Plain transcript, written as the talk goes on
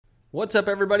What's up,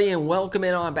 everybody, and welcome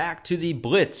in on back to the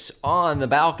Blitz on the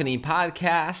Balcony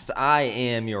podcast. I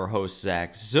am your host,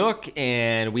 Zach Zook,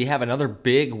 and we have another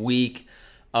big week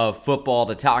of football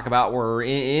to talk about. We're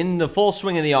in the full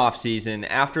swing of the offseason.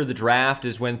 After the draft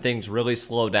is when things really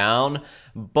slow down,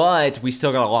 but we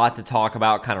still got a lot to talk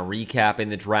about, kind of recapping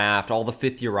the draft. All the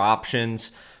fifth-year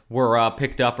options were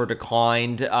picked up or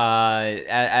declined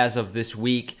as of this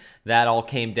week. That all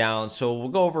came down, so we'll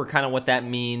go over kind of what that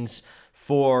means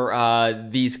for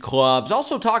these clubs.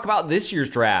 Also talk about this year's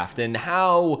draft and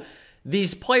how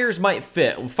these players might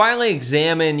fit. We'll finally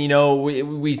examine,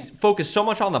 we focus so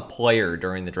much on the player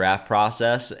during the draft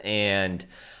process, and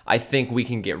I think we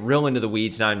can get real into the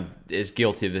weeds, and I'm as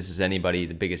guilty of this as anybody,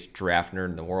 the biggest draft nerd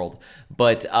in the world.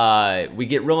 But we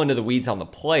get real into the weeds on the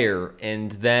player,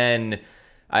 and then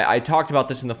I talked about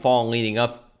this in the fall and leading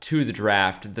up to the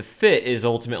draft. The fit is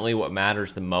ultimately what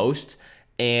matters the most.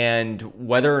 And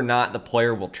whether or not the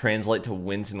player will translate to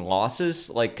wins and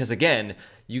losses, because again,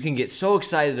 you can get so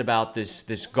excited about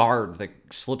this guard that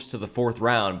slips to the fourth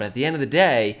round, but at the end of the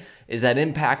day, is that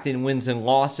impacting wins and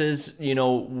losses?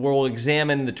 We'll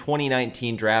examine the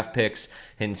 2019 draft picks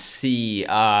and see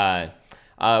where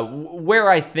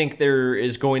I think there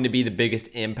is going to be the biggest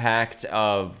impact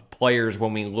of players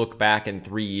when we look back in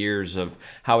 3 years of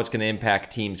how it's going to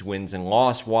impact teams wins and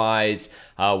loss wise,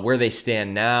 where they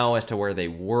stand now as to where they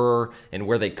were and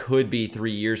where they could be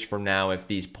 3 years from now if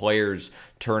these players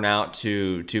turn out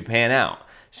to pan out.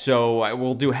 So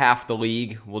we'll do half the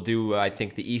league. We'll do, I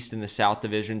think, the East and the South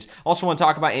divisions. Also want to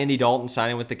talk about Andy Dalton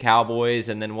signing with the Cowboys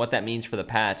and then what that means for the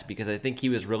Pats, because I think he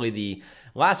was really the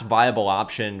last viable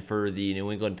option for the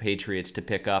New England Patriots to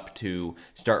pick up to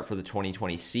start for the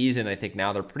 2020 season. I think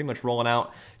now they're pretty much rolling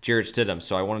out Jarrett Stidham.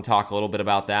 So I want to talk a little bit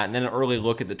about that. And then an early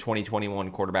look at the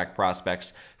 2021 quarterback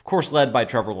prospects, of course, led by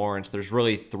Trevor Lawrence. There's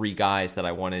really three guys that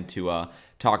I wanted to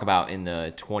talk about in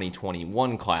the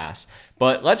 2021 class.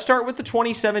 But let's start with the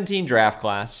 2017 draft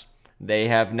class. They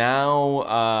have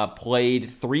now played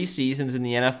 3 seasons in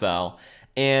the NFL.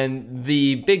 And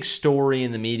the big story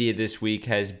in the media this week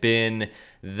has been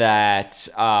that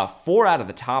 4 out of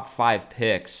the top 5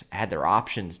 picks had their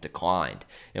options declined.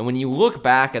 And when you look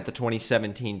back at the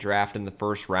 2017 draft in the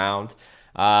first round,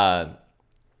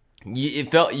 it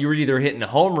felt you were either hitting a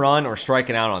home run or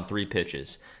striking out on 3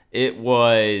 pitches. It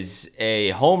was a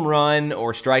home run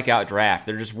or strikeout draft.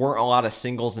 There just weren't a lot of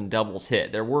singles and doubles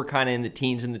hit. There were kind of in the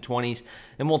teens and the 20s,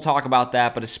 and we'll talk about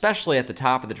that. But especially at the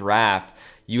top of the draft,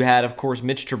 you had, of course,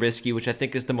 Mitch Trubisky, which I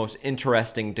think is the most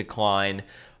interesting decline.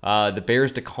 The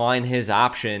Bears decline his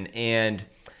option, and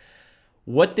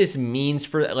what this means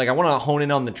for, I want to hone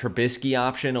in on the Trubisky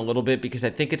option a little bit because I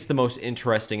think it's the most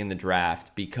interesting in the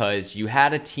draft, because you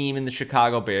had a team in the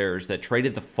Chicago Bears that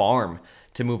traded the farm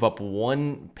to move up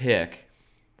 1 pick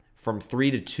from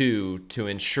 3 to 2 to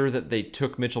ensure that they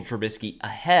took Mitchell Trubisky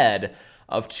ahead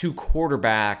of 2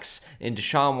 quarterbacks in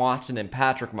Deshaun Watson and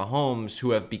Patrick Mahomes,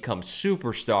 who have become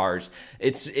superstars.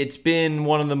 It's been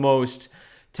one of the most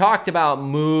talked about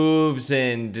moves,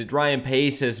 and Ryan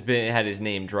Pace has had his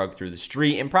name dragged through the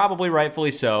street, and probably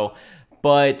rightfully so.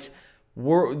 But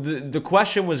the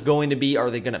question was going to be, are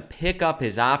they going to pick up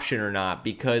his option or not?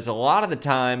 Because a lot of the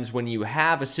times when you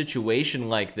have a situation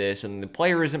like this and the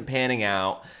player isn't panning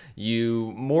out,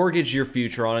 you mortgage your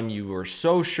future on him, you were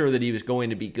so sure that he was going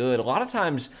to be good. A lot of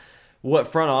times what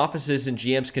front offices and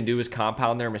GMs can do is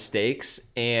compound their mistakes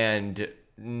and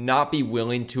not be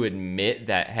willing to admit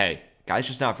that, hey, guy's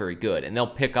just not very good, and they'll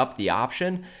pick up the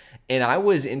option. And I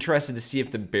was interested to see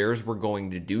if the Bears were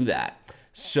going to do that.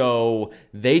 So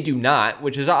they do not,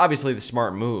 which is obviously the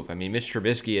smart move. I mean, Mitch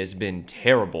Trubisky has been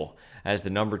terrible as the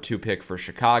number 2 pick for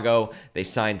Chicago. They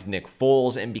signed Nick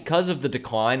Foles, and because of the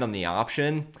decline on the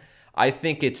option, I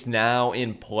think it's now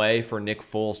in play for Nick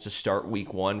Foles to start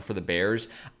week 1 for the Bears.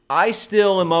 I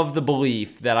still am of the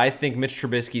belief that I think Mitch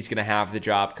Trubisky is going to have the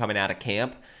job coming out of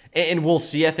camp. And we'll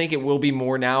see. I think it will be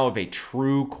more now of a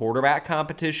true quarterback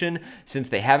competition since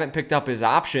they haven't picked up his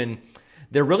option.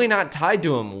 They're really not tied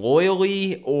to him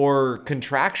loyally or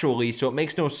contractually, so it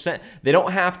makes no sense. They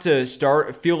don't have to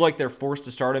feel like they're forced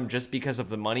to start him just because of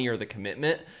the money or the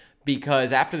commitment,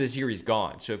 because after this year, he's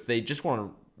gone. So if they just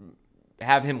want to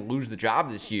have him lose the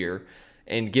job this year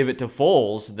and give it to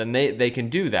Foles, then they can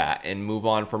do that and move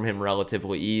on from him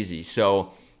relatively easy.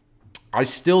 So I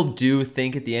still do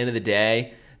think at the end of the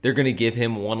day, they're going to give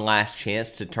him one last chance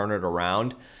to turn it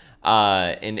around.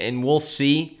 And we'll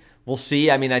see. We'll see.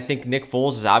 I mean, I think Nick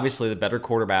Foles is obviously the better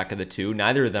quarterback of the two.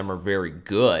 Neither of them are very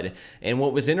good. And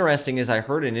what was interesting is I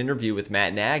heard an interview with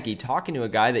Matt Nagy talking to a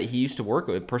guy that he used to work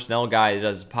with, a personnel guy that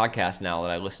does a podcast now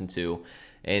that I listen to.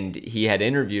 and he had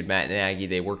interviewed Matt Nagy.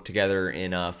 They worked together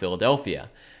in Philadelphia,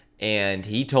 and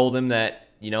he told him that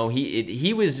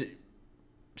he was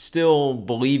still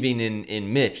believing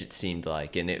in Mitch, it seemed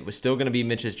like, and it was still going to be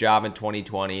Mitch's job in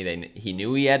 2020. He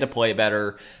knew he had to play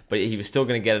better, but he was still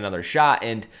going to get another shot.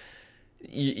 And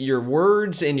your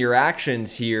words and your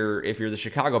actions here, if you're the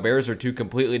Chicago Bears, are two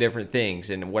completely different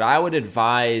things. And what I would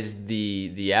advise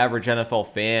the average NFL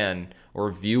fan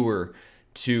or viewer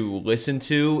to listen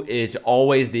to is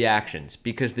always the actions,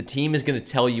 because the team is going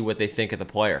to tell you what they think of the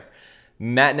player.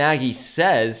 Matt Nagy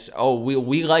says, oh,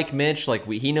 we like Mitch,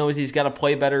 he knows he's got to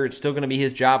play better, it's still going to be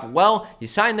his job. Well, you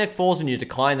signed Nick Foles and you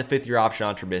declined the fifth-year option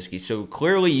on Trubisky, so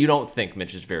clearly you don't think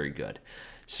Mitch is very good.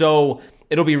 So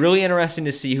it'll be really interesting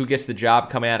to see who gets the job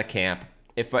coming out of camp.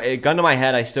 If gun to my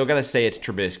head, I still got to say it's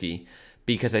Trubisky,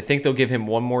 because I think they'll give him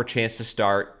one more chance to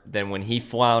start. Then when he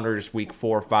flounders week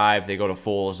 4 or 5, they go to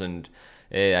Foles, and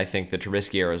I think the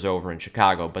Trubisky era is over in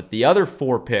Chicago. But the other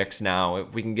 4 picks now,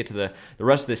 if we can get to the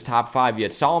rest of this top 5, you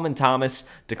had Solomon Thomas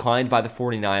declined by the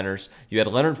 49ers. You had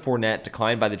Leonard Fournette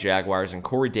declined by the Jaguars, and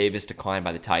Corey Davis declined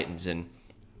by the Titans. And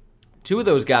 2 of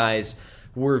those guys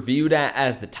were viewed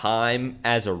as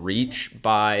a reach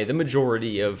by the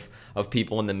majority of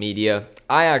people in the media.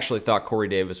 I actually thought Corey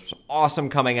Davis was awesome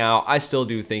coming out. I still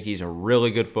do think he's a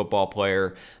really good football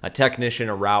player, a technician,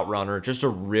 a route runner, just a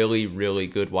really, really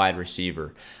good wide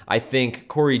receiver. I think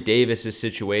Corey Davis'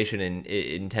 situation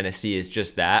in Tennessee is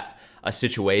just that, a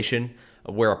situation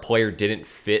where a player didn't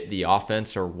fit the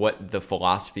offense or what the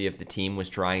philosophy of the team was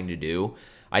trying to do.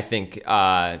 I think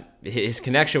his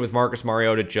connection with Marcus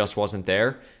Mariota just wasn't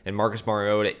there, and Marcus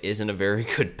Mariota isn't a very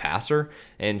good passer.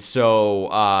 And so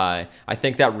I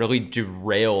think that really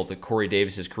derailed Corey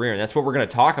Davis's career, and that's what we're going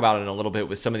to talk about in a little bit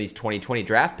with some of these 2020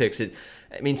 draft picks.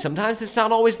 Sometimes it's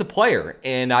not always the player,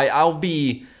 and I'll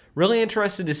be really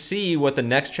interested to see what the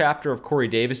next chapter of Corey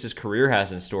Davis's career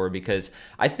has in store, because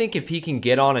I think if he can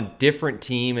get on a different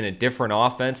team and a different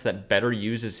offense that better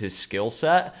uses his skill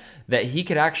set, that he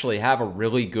could actually have a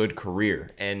really good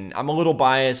career. And I'm a little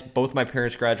biased. Both my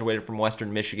parents graduated from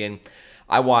Western Michigan.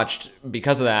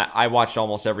 Because of that, I watched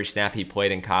almost every snap he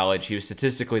played in college. He was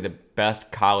statistically the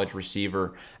best college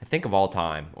receiver, I think, of all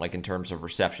time, in terms of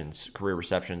receptions, career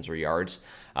receptions or yards.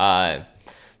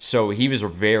 So he was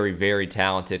very, very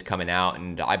talented coming out,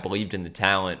 and I believed in the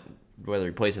talent, whether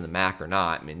he plays in the MAC or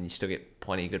not. You still get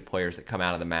plenty of good players that come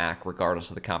out of the MAC, regardless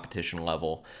of the competition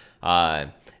level.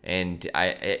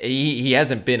 He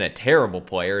hasn't been a terrible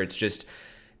player. It's just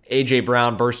A.J.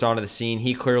 Brown burst onto the scene.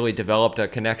 He clearly developed a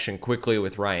connection quickly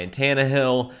with Ryan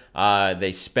Tannehill.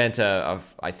 They spent,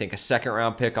 I think, a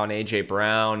second-round pick on A.J.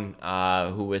 Brown,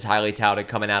 who was highly touted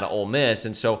coming out of Ole Miss.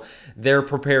 And so they're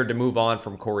prepared to move on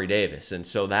from Corey Davis. And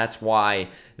so that's why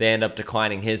they end up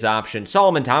declining his option.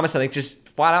 Solomon Thomas, I think, just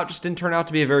flat out just didn't turn out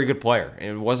to be a very good player.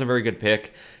 And it wasn't a very good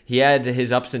pick. He had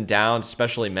his ups and downs,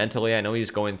 especially mentally. I know he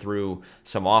was going through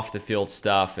some off-the-field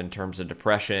stuff in terms of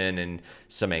depression and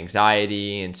some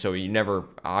anxiety, and so you never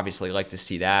obviously like to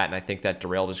see that, and I think that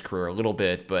derailed his career a little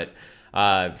bit. But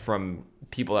from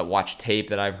people that watch tape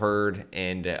that I've heard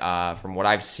and from what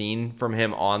I've seen from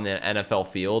him on the NFL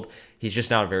field, he's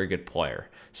just not a very good player.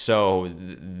 So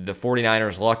the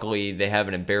 49ers, luckily, they have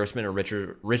an embarrassment of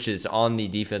riches on the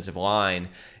defensive line,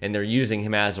 and they're using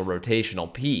him as a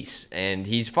rotational piece. And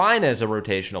he's fine as a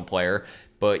rotational player,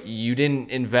 but you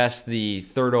didn't invest the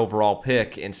 3rd overall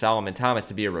pick in Solomon Thomas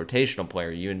to be a rotational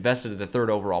player. You invested the 3rd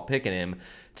overall pick in him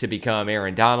to become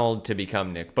Aaron Donald, to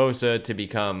become Nick Bosa, to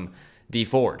become Dee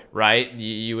Ford, right?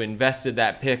 You invested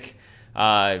that pick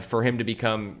for him to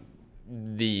become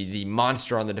the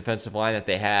monster on the defensive line that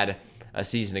they had a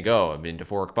season ago.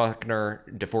 DeForest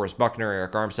Buckner,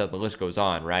 Eric Armstead, the list goes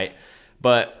on, right?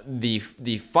 But the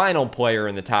final player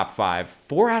in the top 5,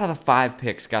 4 out of the 5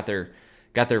 picks got their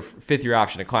 5th-year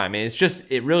option to climb.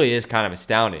 It really is kind of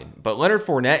astounding. But Leonard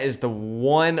Fournette is the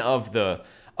one of the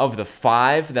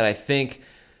 5 that I think,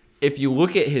 if you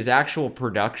look at his actual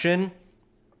production,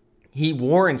 he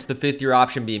warrants the 5th-year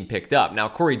option being picked up. Now,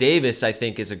 Corey Davis, I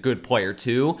think, is a good player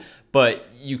too, but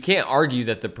you can't argue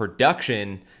that the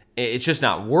production, it's just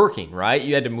not working, right?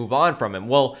 You had to move on from him.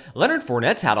 Well, Leonard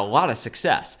Fournette's had a lot of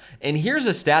success. And here's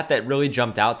a stat that really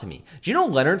jumped out to me. Do you know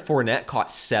Leonard Fournette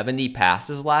caught 70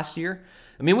 passes last year?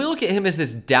 We look at him as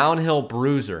this downhill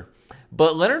bruiser,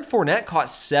 but Leonard Fournette caught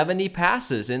 70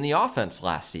 passes in the offense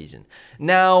last season.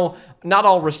 Now, not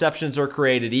all receptions are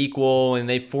created equal, and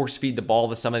they force feed the ball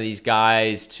to some of these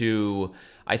guys to,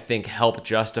 I think, help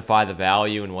justify the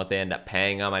value and what they end up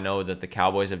paying him. I know that the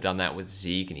Cowboys have done that with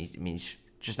Zeke, and he's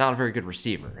just not a very good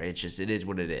receiver. It is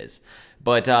what it is.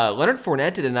 But Leonard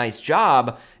Fournette did a nice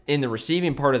job in the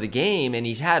receiving part of the game, and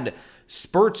he's had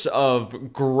spurts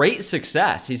of great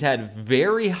success. He's had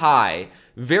very high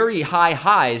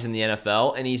highs in the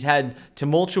NFL, and he's had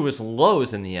tumultuous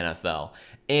lows in the NFL.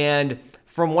 And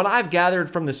from what I've gathered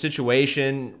from the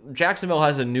situation, Jacksonville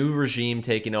has a new regime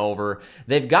taking over.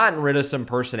 They've gotten rid of some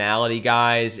personality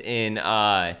guys in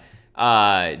Jalen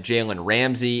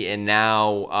Ramsey, and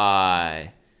now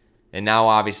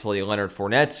obviously Leonard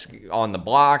Fournette's on the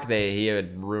block. He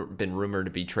had been rumored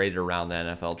to be traded around the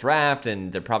NFL draft,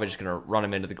 and they're probably just going to run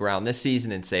him into the ground this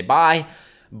season and say bye.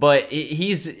 But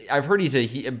I've heard he's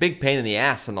a big pain in the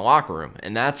ass in the locker room,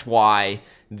 and that's why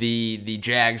the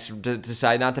Jags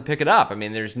decide not to pick it up. I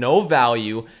mean, there's no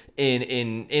value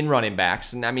in running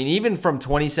backs, and I mean, even from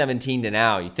 2017 to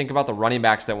now, you think about the running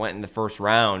backs that went in the first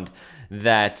round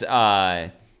that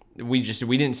we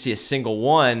didn't see a single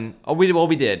one. Oh,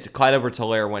 we did. Clyde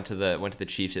Edwards-Helaire went to the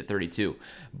Chiefs at 32.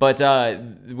 But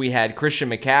we had Christian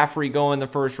McCaffrey go in the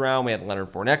first round. We had Leonard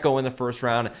Fournette go in the first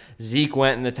round. Zeke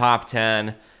went in the top 10.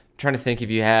 I'm trying to think if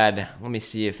you had. Let me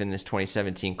see if in this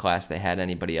 2017 class they had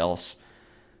anybody else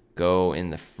go in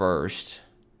the first.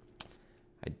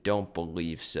 I don't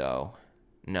believe so.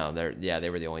 No, they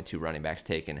were the only two running backs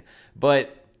taken.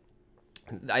 But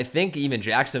I think even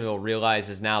Jacksonville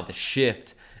realizes now the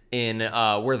shift in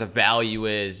where the value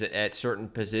is at certain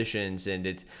positions,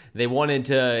 and they wanted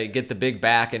to get the big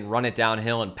back and run it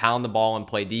downhill and pound the ball and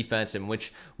play defense, and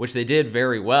which they did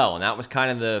very well, and that was kind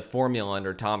of the formula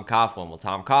under Tom Coughlin. Well,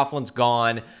 Tom Coughlin's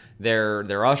gone.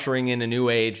 They're ushering in a new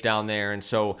age down there, and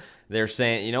so they're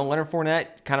saying, Leonard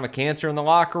Fournette, kind of a cancer in the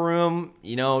locker room,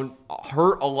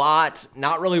 hurt a lot,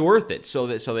 not really worth it. So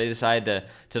they decided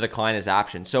to decline his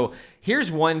option. So here's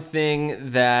one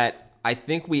thing that I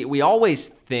think we always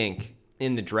think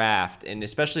in the draft, and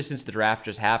especially since the draft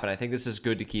just happened, I think this is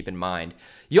good to keep in mind.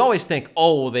 You always think,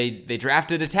 they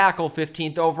drafted a tackle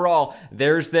 15th overall.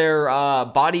 There's their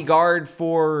bodyguard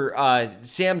for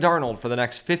Sam Darnold for the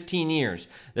next 15 years.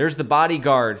 There's the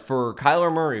bodyguard for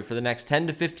Kyler Murray for the next 10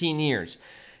 to 15 years.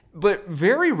 But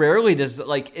very rarely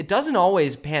it doesn't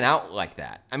always pan out like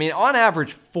that. I mean, on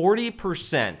average,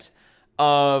 40%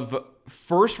 of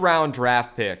first-round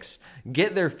draft picks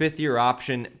get their fifth-year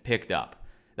option picked up.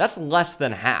 That's less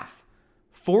than half.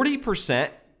 40%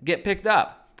 get picked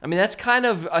up. I mean, that's kind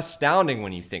of astounding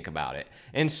when you think about it.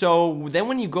 And so then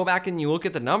when you go back and you look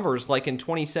at the numbers, like in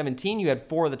 2017, you had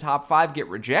 4 of the top 5 get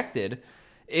rejected.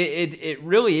 It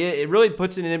really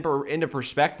puts it into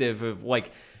perspective of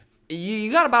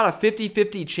you got about a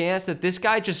 50-50 chance that this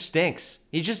guy just stinks.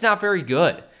 He's just not very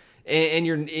good. And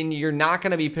you're not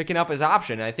going to be picking up his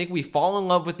option. And I think we fall in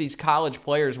love with these college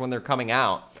players when they're coming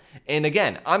out. And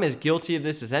again, I'm as guilty of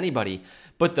this as anybody,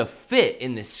 but the fit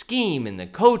in the scheme and the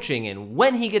coaching and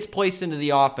when he gets placed into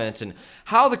the offense and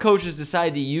how the coaches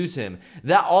decide to use him,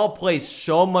 that all plays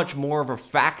so much more of a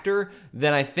factor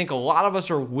than I think a lot of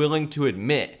us are willing to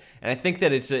admit. And I think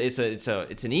that it's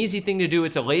an easy thing to do.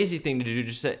 It's a lazy thing to do,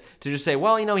 to just say,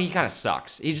 well, he kind of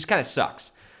sucks. He just kind of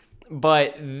sucks.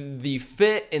 But the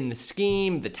fit and the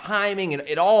scheme, the timing,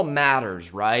 it all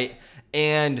matters, right?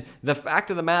 And the fact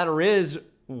of the matter is,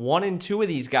 1 and 2 of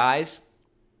these guys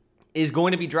is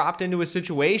going to be dropped into a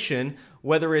situation,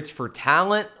 whether it's for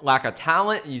talent, lack of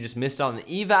talent, you just missed on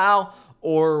the eval,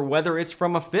 or whether it's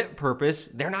from a fit purpose,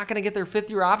 they're not going to get their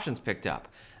fifth-year options picked up.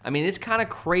 I mean, it's kind of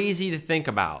crazy to think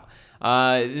about.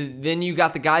 Then you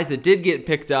got the guys that did get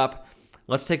picked up.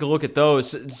 Let's take a look at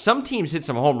those. Some teams hit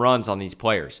some home runs on these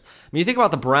players. I mean, you think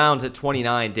about the Browns at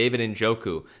 29, David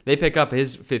Njoku. They pick up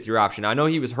his fifth-year option. I know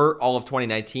he was hurt all of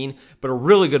 2019, but a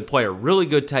really good player, really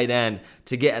good tight end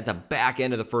to get at the back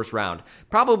end of the first round.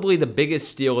 Probably the biggest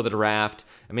steal of the draft.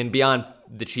 I mean, beyond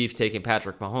the Chiefs taking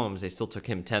Patrick Mahomes, they still took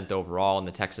him 10th overall, and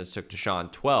the Texans took Deshaun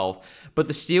 12. But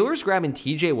the Steelers grabbing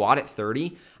TJ Watt at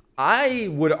 30, I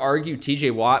would argue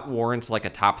TJ Watt warrants like a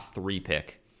top 3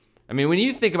 pick. I mean, when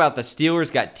you think about the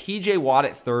Steelers got TJ Watt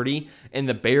at 30, and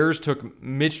the Bears took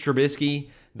Mitch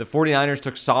Trubisky, the 49ers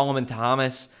took Solomon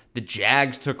Thomas, the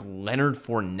Jags took Leonard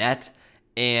Fournette,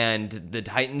 and the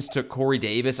Titans took Corey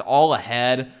Davis, all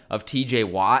ahead of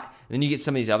TJ Watt. And then you get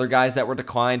some of these other guys that were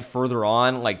declined further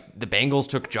on, like the Bengals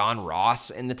took John Ross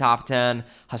in the top 10,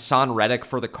 Hassan Reddick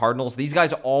for the Cardinals. These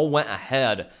guys all went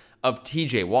ahead of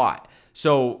TJ Watt.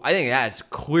 So I think that's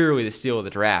clearly the steal of the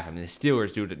draft. I mean, the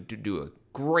Steelers do a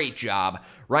great job.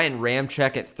 Ryan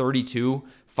Ramczyk at 32,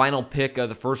 final pick of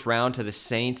the first round to the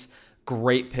Saints.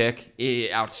 Great pick.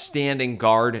 Outstanding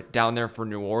guard down there for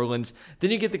New Orleans.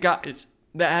 Then you get the guys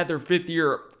that had their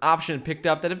fifth-year option picked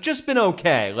up that have just been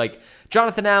okay. Like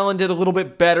Jonathan Allen did a little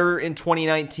bit better in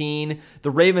 2019.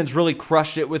 The Ravens really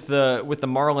crushed it with the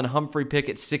Marlon Humphrey pick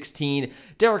at 16.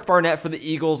 Derek Barnett for the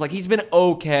Eagles, like he's been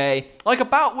okay, like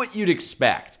about what you'd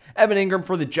expect. Evan Ingram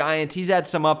for the Giants, he's had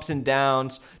some ups and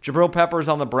downs. Jabril Peppers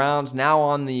on the Browns, now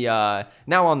on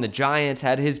the Giants,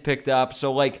 had his picked up.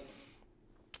 So like,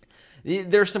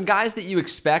 there's some guys that you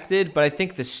expected, but I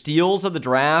think the steals of the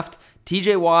draft,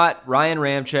 TJ Watt, Ryan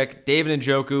Ramczyk, David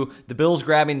Njoku, the Bills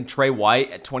grabbing Trey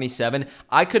White at 27,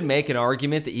 I could make an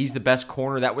argument that he's the best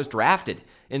corner that was drafted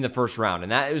in the first round.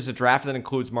 And that is a draft that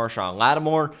includes Marshawn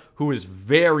Lattimore, who is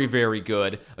very, very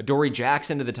good. Adoree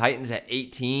Jackson to the Titans at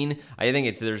 18. I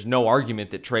think there's no argument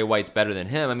that Trey White's better than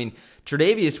him. I mean,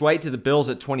 Tre'Davious White to the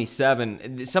Bills at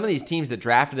 27. Some of these teams that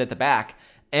drafted at the back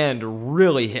and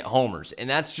really hit homers. And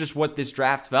that's just what this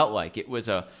draft felt like. It was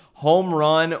a home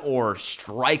run or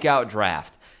strikeout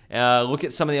draft. Look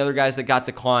at some of the other guys that got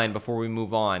declined before we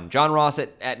move on. John Ross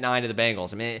at 9 to the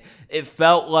Bengals. I mean, it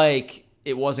felt like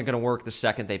it wasn't going to work the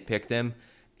second they picked him.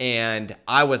 And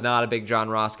I was not a big John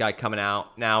Ross guy coming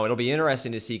out. Now, it'll be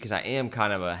interesting to see because I am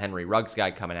kind of a Henry Ruggs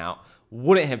guy coming out.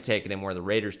 Wouldn't have taken him where the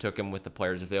Raiders took him with the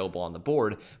players available on the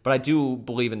board, but I do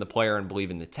believe in the player and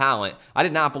believe in the talent. I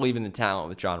did not believe in the talent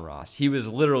with John Ross. He was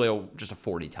literally just a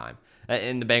 40 time,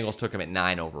 and the Bengals took him at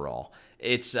 9 overall.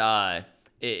 It's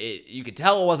you could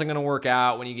tell it wasn't going to work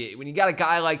out when you got a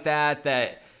guy like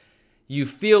that you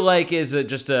feel like is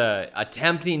just a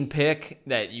tempting pick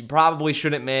that you probably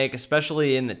shouldn't make,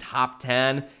 especially in the top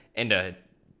 10, and a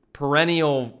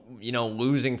perennial,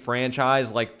 losing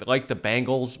franchise like the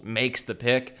Bengals makes the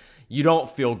pick. You don't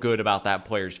feel good about that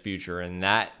player's future, and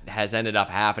that has ended up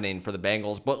happening for the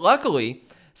Bengals. But luckily,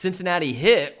 Cincinnati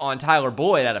hit on Tyler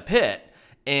Boyd at a Pitt,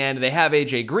 and they have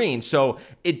A.J. Green, so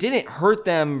it didn't hurt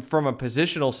them from a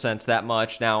positional sense that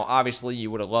much. Now, obviously,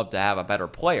 you would have loved to have a better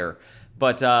player,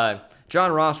 but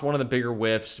John Ross, one of the bigger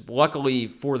whiffs. Luckily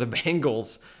for the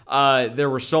Bengals, there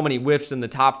were so many whiffs in the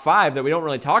top 5 that we don't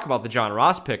really talk about the John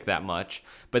Ross pick that much,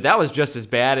 but that was just as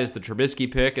bad as the Trubisky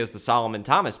pick, as the Solomon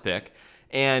Thomas pick.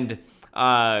 And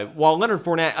while Leonard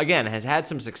Fournette, again, has had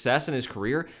some success in his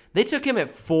career, they took him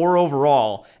at 4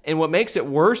 overall, and what makes it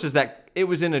worse is that it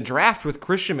was in a draft with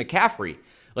Christian McCaffrey.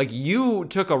 Like, you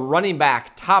took a running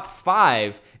back top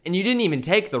 5, and you didn't even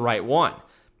take the right one,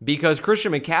 because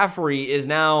Christian McCaffrey is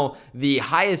now the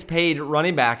highest paid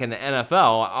running back in the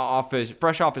NFL,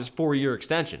 fresh off his 4-year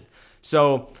extension.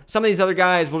 So some of these other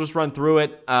guys, we'll just run through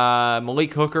it.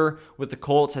 Malik Hooker with the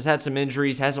Colts has had some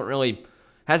injuries, hasn't really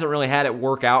had it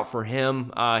work out for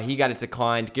him. He got it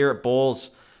declined. Garrett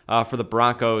Bowles for the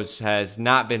Broncos has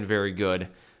not been very good,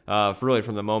 really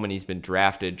from the moment he's been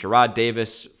drafted. Jarrad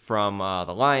Davis from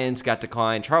the Lions got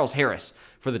declined. Charles Harris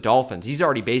for the Dolphins, he's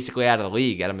already basically out of the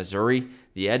league. Out of Missouri,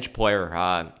 the edge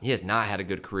player, he has not had a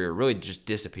good career. Really just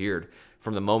disappeared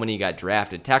from the moment he got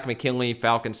drafted. Takk McKinley,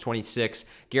 Falcons 26,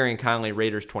 Gary and Conley,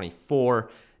 Raiders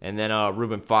 24, and then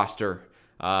Reuben Foster,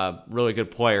 really good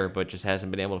player, but just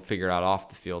hasn't been able to figure it out off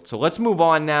the field. So let's move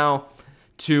on now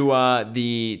to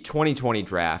the 2020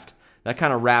 draft. That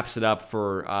kind of wraps it up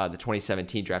for the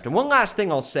 2017 draft. And one last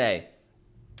thing I'll say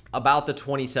about the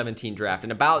 2017 draft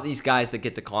and about these guys that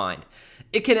get declined.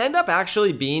 It can end up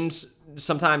actually being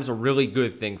sometimes a really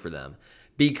good thing for them,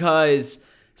 because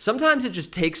sometimes it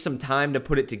just takes some time to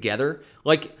put it together.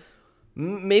 Like,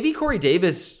 maybe Corey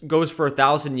Davis goes for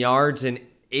 1,000 yards and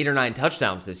 8 or 9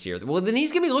 touchdowns this year. Well, then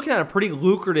he's going to be looking at a pretty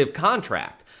lucrative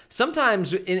contract.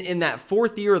 Sometimes in that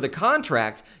 4th year of the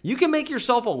contract, you can make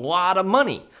yourself a lot of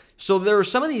money. So there are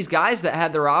some of these guys that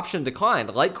had their option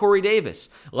declined, like Corey Davis.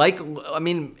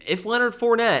 If Leonard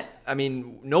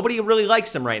Fournette, nobody really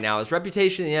likes him right now. His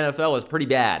reputation in the NFL is pretty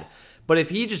bad. But if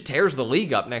he just tears the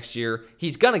league up next year,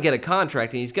 he's going to get a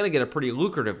contract, and he's going to get a pretty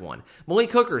lucrative one.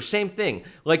 Malik Hooker, same thing.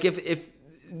 Like, if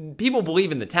people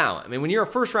believe in the talent. When you're a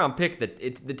first-round pick,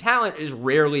 the talent is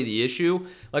rarely the issue.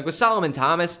 Like with Solomon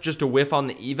Thomas, just a whiff on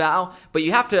the eval, but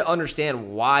you have to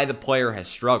understand why the player has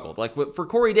struggled. Like for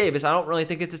Corey Davis, I don't really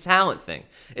think it's a talent thing.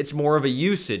 It's more of a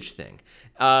usage thing.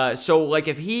 So like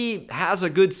if he has a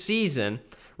good season,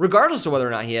 regardless of whether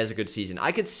or not he has a good season,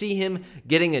 I could see him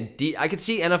getting I could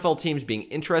see NFL teams being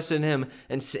interested in him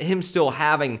and him still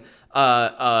having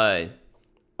a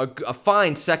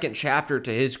fine second chapter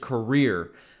to his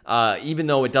career, even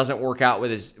though it doesn't work out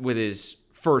with his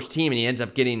first team and he ends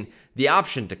up getting the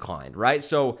option declined, right?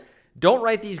 So don't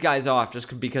write these guys off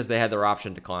just because they had their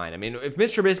option declined. If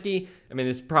Mitch Trubisky,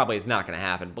 this probably is not going to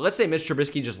happen, but let's say Mitch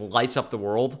Trubisky just lights up the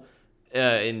world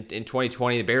in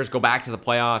 2020. The Bears go back to the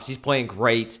playoffs. He's playing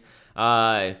great.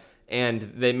 And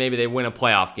and maybe they win a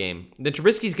playoff game, then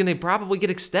Trubisky's going to probably get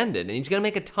extended, and he's going to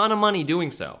make a ton of money doing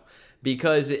so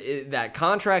because that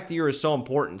contract year is so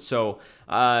important. So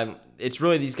it's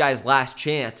really these guys' last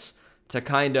chance to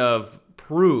kind of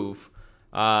prove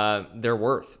their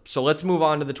worth. So let's move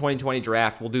on to the 2020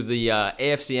 draft. We'll do the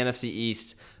AFC, NFC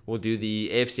East. We'll do the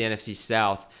AFC, NFC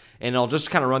South. And I'll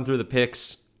just kind of run through the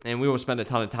picks, and we won't spend a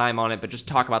ton of time on it, but just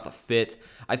talk about the fit.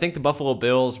 I think the Buffalo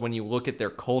Bills, when you look at their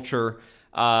culture,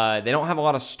 they don't have a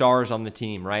lot of stars on the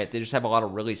team, right? They just have a lot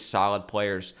of really solid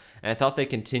players, and I thought they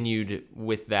continued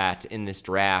with that in this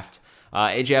draft.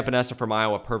 AJ Epinesa from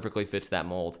Iowa perfectly fits that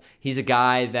mold. He's a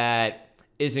guy that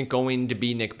isn't going to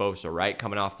be Nick Bosa, right?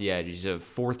 Coming off the edge. He's a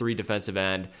 4-3 defensive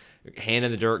end, hand in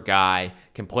the dirt guy,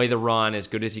 can play the run as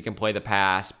good as he can play the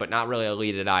pass, but not really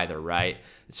elite at either, right?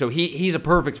 So he's a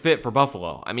perfect fit for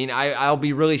Buffalo. I mean, I'll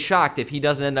be really shocked if he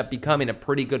doesn't end up becoming a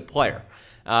pretty good player.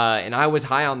 And I was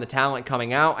high on the talent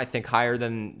coming out. I think higher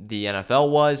than the NFL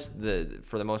was,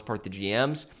 for the most part, the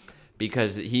GMs,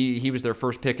 because he was their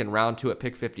first pick in round 2 at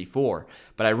pick 54.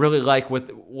 But I really like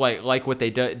what they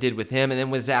did with him, and then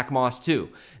with Zach Moss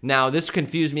too. Now, this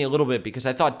confused me a little bit because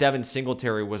I thought Devin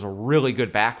Singletary was a really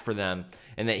good back for them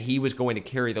and that he was going to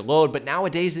carry the load. But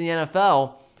nowadays in the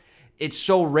NFL, it's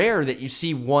so rare that you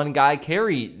see one guy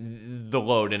carry the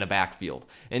load in a backfield.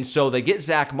 And so they get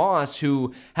Zach Moss,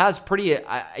 who has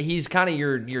he's kind of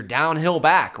your downhill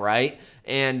back, right?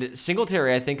 And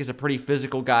Singletary, I think, is a pretty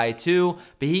physical guy too,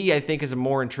 but he, I think, is a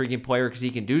more intriguing player because he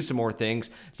can do some more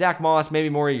things. Zach Moss, maybe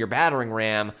more of your battering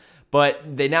ram, but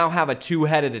they now have a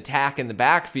two-headed attack in the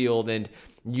backfield, and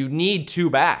you need two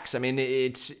backs. I mean,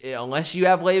 it's unless you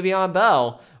have Le'Veon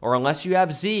Bell, or unless you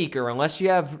have Zeke, or unless you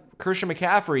have Christian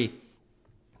McCaffrey,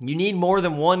 you need more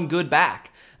than one good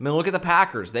back. I mean, look at the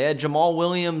Packers. They had Jamal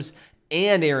Williams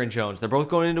and Aaron Jones. They're both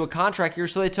going into a contract year,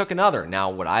 so they took another. Now,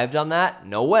 would I have done that?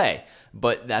 No way.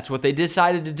 But that's what they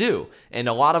decided to do. And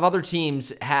a lot of other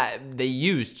teams, they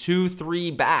used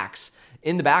 2-3 backs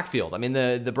in the backfield. I mean,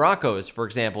 the Broncos, for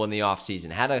example, in the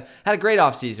offseason, had a great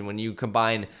offseason when you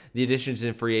combine the additions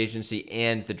in free agency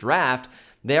and the draft.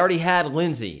 They already had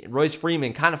Lindsey. Royce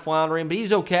Freeman kind of floundering, but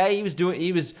he's okay.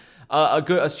 He was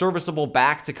a serviceable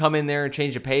back to come in there and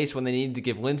change the pace when they needed to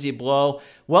give Lindsey a blow.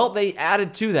 Well, they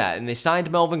added to that, and they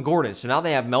signed Melvin Gordon. So now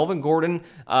they have Melvin Gordon,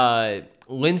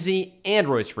 Lindsey, and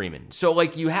Royce Freeman. So,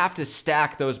 you have to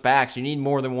stack those backs. You need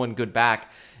more than one good back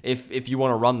if you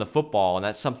want to run the football, and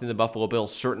that's something the Buffalo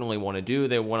Bills certainly want to do.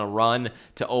 They want to run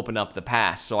to open up the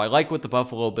pass. So I like what the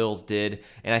Buffalo Bills did,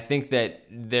 and I think that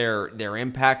their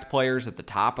impact players at the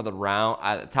top of the round,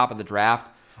 at the top of the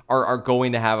draft, are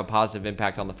going to have a positive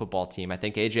impact on the football team. I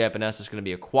think A.J. Epinesa is going to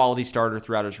be a quality starter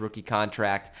throughout his rookie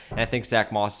contract, and I think Zach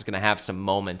Moss is going to have some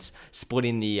moments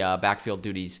splitting the backfield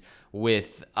duties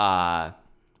with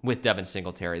Devin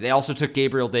Singletary. They also took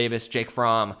Gabriel Davis, Jake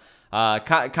Fromm.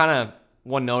 Kind of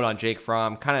one note on Jake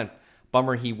Fromm, kind of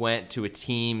bummer he went to a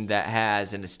team that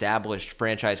has an established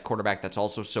franchise quarterback that's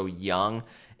also so young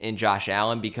in Josh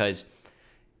Allen, because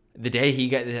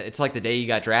it's like the day he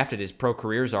got drafted, his pro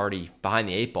career's already behind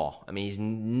the 8 ball. I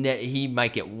mean, he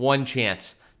might get one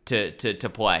chance to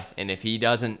play, and if he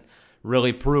doesn't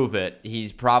really prove it,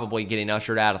 he's probably getting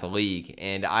ushered out of the league.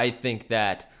 And I think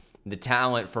that the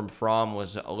talent from Fromm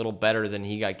was a little better than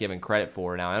he got given credit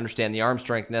for. Now, I understand the arm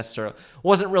strength necessarily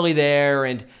wasn't really there,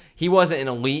 and he wasn't an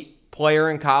elite player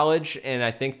in college, and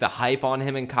I think the hype on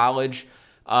him in college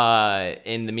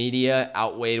in the media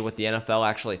outweighed what the NFL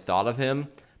actually thought of him.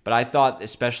 But I thought,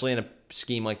 especially in a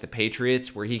scheme like the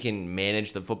Patriots, where he can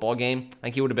manage the football game, I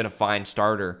think he would have been a fine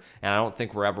starter, and I don't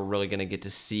think we're ever really going to get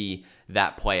to see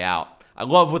that play out. I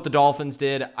love what the Dolphins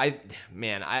did.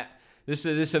 This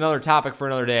is another topic for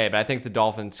another day, but I think the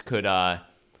Dolphins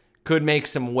could make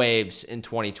some waves in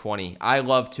 2020. I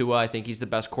love Tua. I think he's the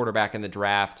best quarterback in the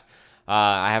draft.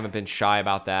 I haven't been shy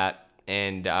about that,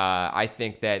 and I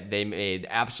think that they made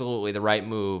absolutely the right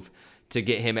move to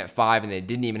get him at 5, and they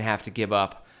didn't even have to give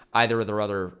up either of their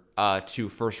other 2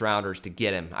 first-rounders to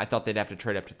get him. I thought they'd have to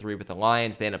trade up to 3 with the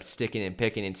Lions. They end up sticking and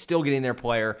picking and still getting their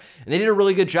player. And they did a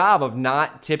really good job of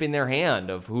not tipping their hand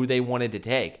of who they wanted to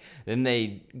take. Then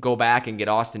they go back and get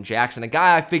Austin Jackson, a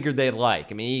guy I figured they'd like.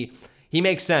 I mean, he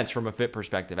makes sense from a fit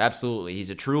perspective. Absolutely. He's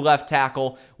a true left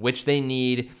tackle, which they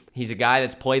need. He's a guy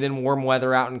that's played in warm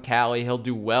weather out in Cali. He'll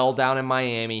do well down in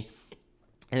Miami.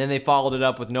 And then they followed it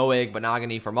up with Noah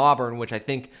Igbinoghene from Auburn, which I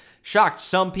think shocked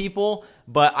some people,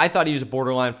 but I thought he was a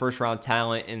borderline first-round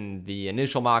talent. In the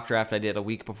initial mock draft I did a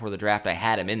week before the draft, I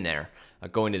had him in there,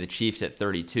 going to the Chiefs at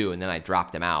 32, and then I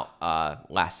dropped him out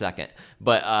last second.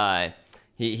 But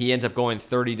he ends up going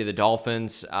 30 to the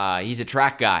Dolphins. He's a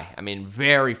track guy. I mean,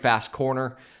 very fast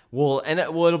corner,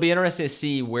 It'll be interesting to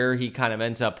see where he kind of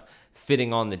ends up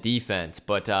fitting on the defense.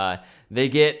 But they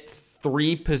get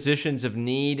 3 positions of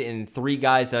need and 3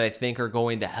 guys that I think are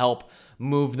going to help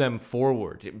move them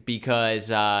forward, because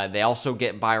they also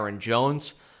get Byron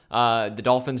Jones. The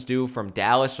Dolphins do, from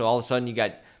Dallas. So all of a sudden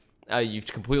you've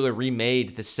completely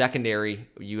remade the secondary.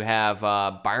 You have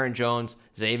Byron Jones,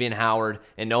 Xavier Howard,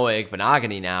 and Noah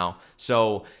Igbenogany now.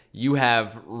 So you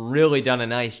have really done a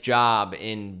nice job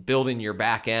in building your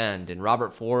back end. And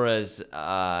Robert Flores,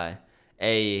 a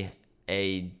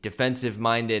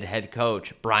defensive-minded head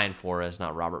coach, Brian Flores,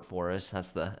 not Robert Flores.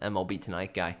 That's the MLB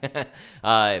Tonight guy.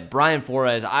 Brian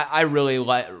Flores, I really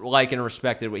like and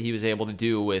respected what he was able to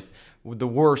do with the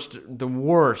worst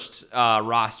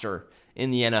roster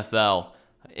in the NFL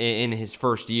in his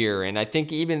first year. And I think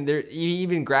he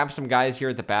even grabbed some guys here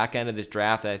at the back end of this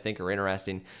draft that I think are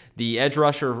interesting. The edge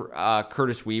rusher,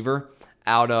 Curtis Weaver,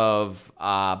 out of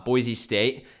Boise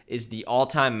State, is the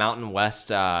all-time Mountain West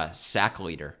sack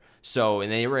leader. So,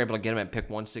 and they were able to get him at pick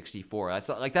 164.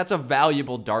 That's a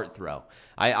valuable dart throw.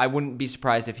 I wouldn't be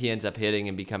surprised if he ends up hitting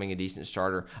and becoming a decent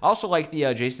starter. I also like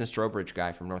the Jason Strobridge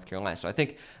guy from North Carolina. So I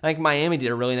think Miami did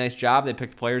a really nice job. They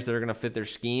picked players that are going to fit their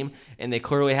scheme, and they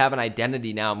clearly have an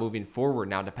identity now moving forward.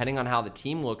 Now, depending on how the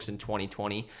team looks in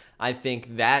 2020, I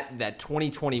think that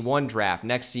 2021 draft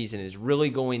next season is really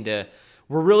going to.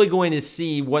 We're really going to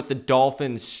see what the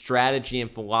Dolphins' strategy and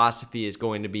philosophy is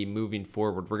going to be moving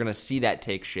forward. We're going to see that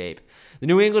take shape. The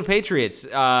New England Patriots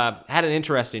had an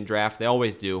interesting draft. They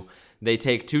always do. They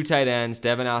take 2 tight ends,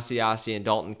 Devin Asiasi and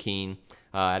Dalton Keene,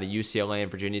 out of UCLA and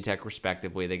Virginia Tech,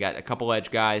 respectively. They got a couple edge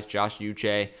guys, Josh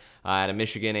Uche out of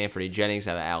Michigan, Anthony Jennings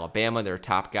out of Alabama. Their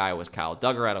top guy was Kyle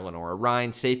Duggar out of Lenora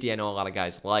Ryan. Safety, I know a lot of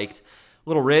guys liked. A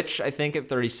little rich, I think, at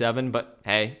 37, but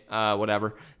hey,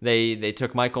 whatever. They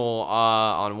took Michael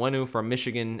Onwenu from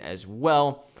Michigan as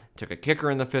well. Took a kicker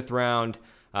in the 5th round.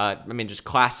 Just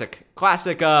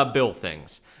classic Bill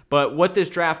things. But what this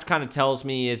draft kind of tells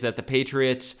me is that the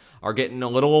Patriots are getting a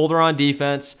little older on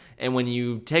defense, and when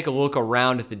you take a look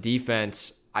around at the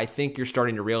defense, I think you're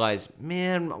starting to realize,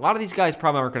 man, a lot of these guys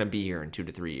probably aren't going to be here in 2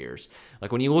 to 3 years.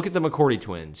 Like when you look at the McCourty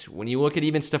twins, when you look at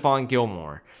even Stephon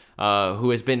Gilmore,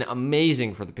 who has been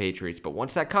amazing for the Patriots, but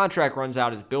once that contract runs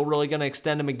out, is Bill really going to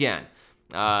extend him again?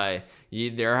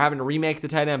 They're having to remake the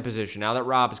tight end position now that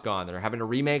Rob's gone. They're having to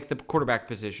remake the quarterback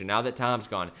position now that Tom's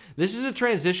gone. This is a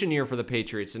transition year for the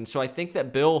Patriots, and so I think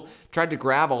that Bill tried to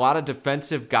grab a lot of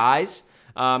defensive guys.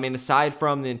 Aside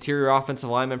from the interior offensive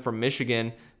lineman from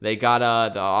Michigan, they got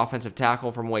the offensive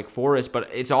tackle from Wake Forest, but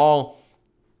it's all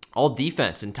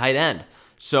defense and tight end.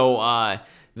 So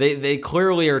they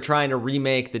clearly are trying to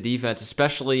remake the defense,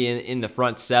 especially in the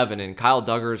front 7. And Kyle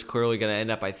Duggar is clearly going to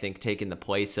end up, I think, taking the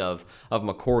place of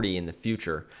McCourty in the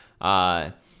future.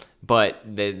 But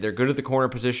they're good at the corner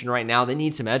position right now. They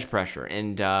need some edge pressure.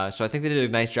 And so I think they did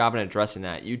a nice job in addressing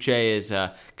that. Uche is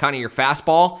kind of your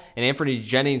fastball, and Anthony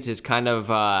Jennings is kind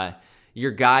of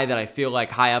your guy that I feel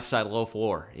like high upside, low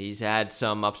floor. He's had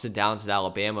some ups and downs at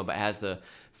Alabama, but has the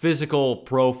physical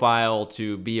profile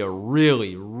to be a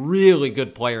really, really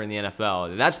good player in the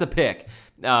NFL. That's the pick.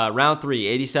 Round 3,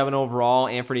 87 overall,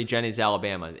 Anthony Jennings,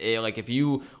 Alabama. If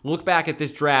you look back at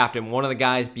this draft and one of the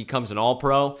guys becomes an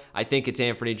All-Pro, I think it's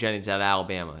Anthony Jennings out of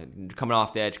Alabama, coming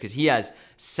off the edge, because he has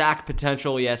sack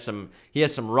potential. He has some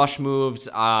rush moves.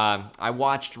 I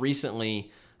watched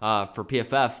recently for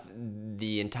PFF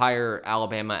the entire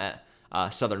Alabama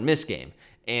Southern Miss game,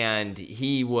 and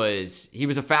he was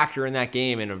a factor in that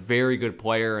game and a very good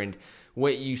player. And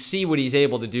what he's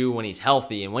able to do when he's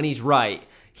healthy and when he's right,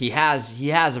 he has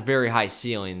a very high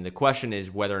ceiling. The question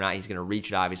is whether or not he's going to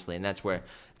reach it, obviously, and that's why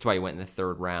he went in the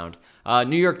 3rd round.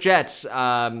 New York Jets, they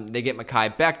get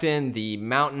Mekhi Becton, the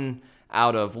Mountain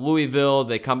out of Louisville.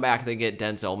 They come back, they get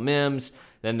Denzel Mims.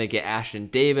 Then they get Ashton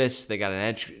Davis. They got an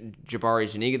edge, Jabari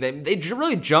Zuniga. They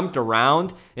really jumped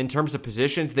around in terms of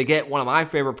positions. They get one of my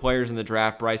favorite players in the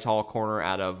draft, Bryce Hall, corner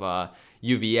out of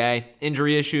UVA.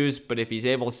 Injury issues, but if he's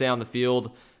able to stay on the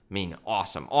field,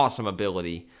 awesome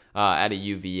ability out of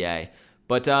UVA.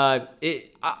 But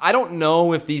I don't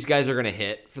know if these guys are going to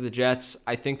hit for the Jets.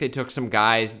 I think they took some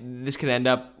guys. This could end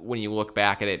up, when you look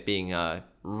back at it, being a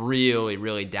really,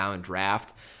 really down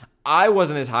draft. I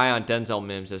wasn't as high on Denzel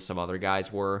Mims as some other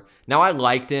guys were. Now, I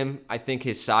liked him. I think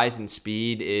his size and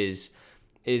speed is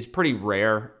pretty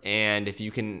rare, and if you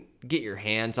can get your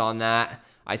hands on that,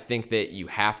 I think that you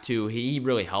have to. He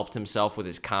really helped himself with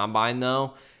his combine,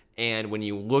 though, and when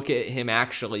you look at him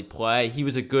actually play, he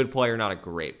was a good player, not a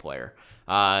great player.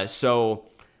 So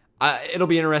it'll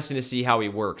be interesting to see how he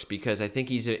works, because I think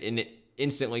he's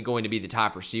instantly going to be the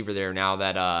top receiver there now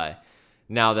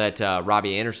now that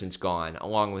Robbie Anderson's gone,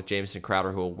 along with Jamison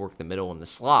Crowder, who will work the middle and the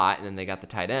slot, and then they got the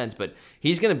tight ends. But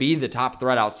he's going to be the top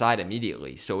threat outside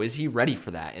immediately. So is he ready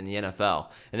for that in the NFL?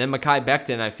 And then Mekhi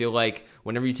Becton, I feel like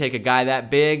whenever you take a guy that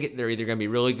big, they're either going to be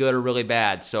really good or really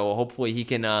bad. So hopefully he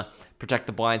can protect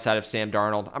the blind side of Sam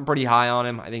Darnold. I'm pretty high on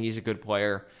him. I think he's a good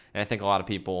player, and I think a lot of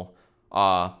people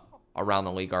around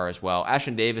the league are as well.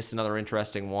 Ashtyn Davis, another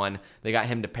interesting one. They got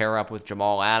him to pair up with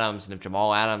Jamal Adams, and if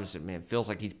Jamal Adams, it feels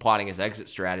like he's plotting his exit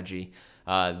strategy,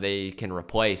 they can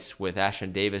replace with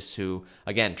Ashtyn Davis, who,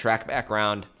 again, track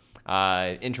background,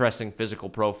 interesting physical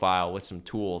profile with some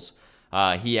tools.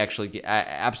 He actually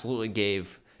absolutely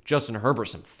gave Justin Herbert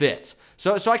some fits.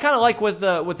 So I kind of like what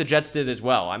the Jets did as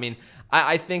well. I mean,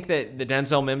 I think that the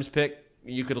Denzel Mims pick,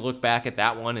 you could look back at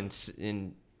that one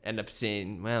and end up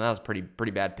seeing, well, that was a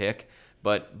pretty bad pick,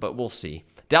 but we'll see.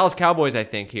 Dallas Cowboys, I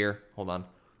think, here. Hold on.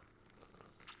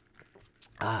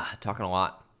 Talking a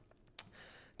lot.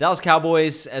 Dallas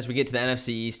Cowboys, as we get to the NFC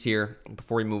East here,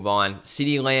 before we move on,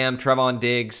 CeeDee Lamb, Trevon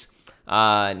Diggs,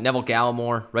 Neville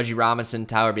Gallimore, Reggie Robinson,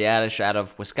 Tyler Biadasz out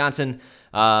of Wisconsin,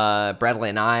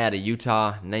 Bradley Anae out of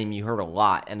Utah, name you heard a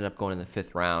lot, ended up going in the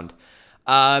 5th round.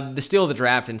 The steal of the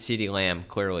draft in CeeDee Lamb,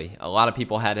 clearly. A lot of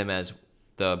people had him as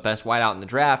the best wideout in the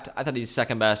draft. I thought he was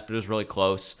second best, but it was really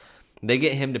close. They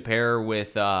get him to pair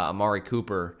with Amari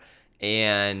Cooper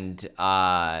and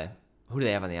who do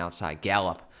they have on the outside?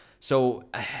 Gallup. So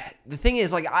the thing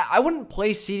is, like, I wouldn't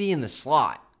play CeeDee in the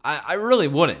slot. I really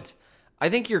wouldn't. I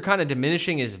think you're kind of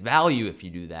diminishing his value if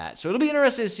you do that. So it'll be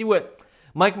interesting to see what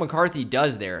Mike McCarthy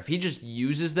does there. If he just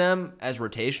uses them as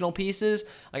rotational pieces,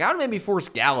 like, I would maybe force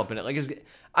Gallup in it. Like,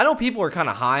 I know people are kind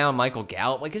of high on Michael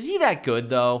Gallup. Like, is he that good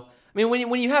though? I mean,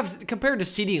 when you have, compared to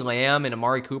CeeDee Lamb and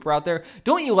Amari Cooper out there,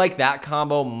 don't you like that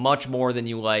combo much more than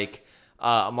you like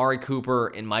Amari Cooper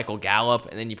and Michael Gallup,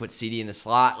 and then you put CeeDee in the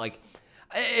slot? Like,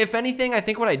 if anything, I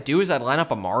think what I'd do is I'd line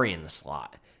up Amari in the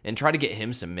slot and try to get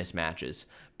him some mismatches.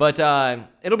 But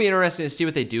it'll be interesting to see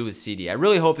what they do with CeeDee. I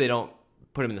really hope they don't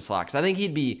put him in the slot, because I think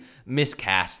he'd be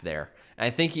miscast there. And I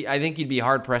think he'd be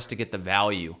hard pressed to get the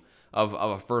value of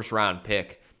a first round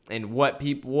pick. And what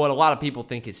a lot of people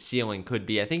think his ceiling could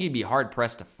be. I think he'd be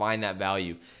hard-pressed to find that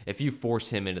value if you force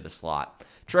him into the slot.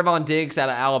 Trevon Diggs out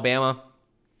of Alabama,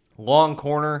 long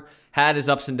corner, had his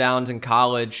ups and downs in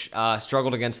college,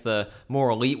 struggled against the more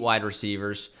elite wide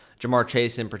receivers, Jamar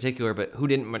Chase in particular, but who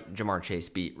didn't Jamar Chase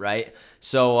beat, right?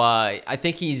 So I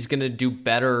think he's going to do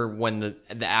better when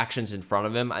the action's in front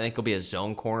of him. I think he'll be a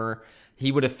zone corner.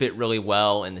 He would have fit really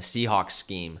well in the Seahawks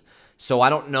scheme. So I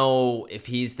don't know if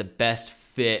he's the best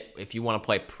fit if you want to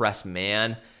play press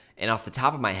man. And off the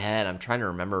top of my head, I'm trying to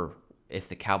remember if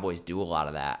the Cowboys do a lot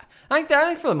of that. I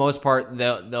think for the most part,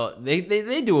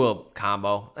 they do a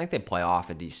combo. I think they play off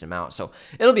a decent amount. So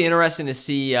it'll be interesting to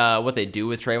see what they do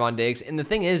with Trevon Diggs. And the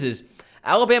thing is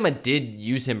Alabama did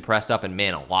use him pressed up and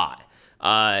man a lot.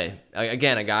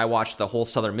 Again, a guy watched the whole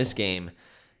Southern Miss game.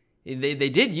 They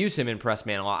did use him in press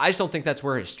man a lot. I just don't think that's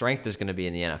where his strength is going to be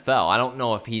in the NFL. I don't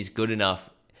know if he's good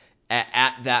enough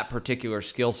at that particular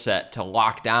skill set to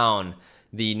lock down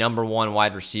the number one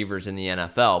wide receivers in the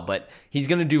NFL. But he's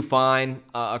going to do fine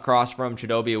across from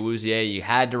Chidobe Awuzie. You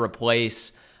had to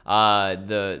replace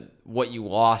what you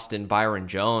lost in Byron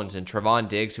Jones and Trevon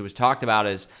Diggs, who was talked about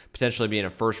as potentially being a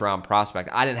first-round prospect.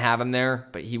 I didn't have him there,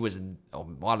 but a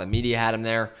lot of the media had him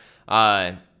there.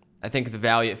 I think the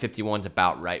value at 51 is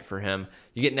about right for him.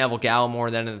 You get Neville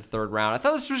Gallimore then in the 3rd round. I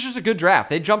thought this was just a good draft.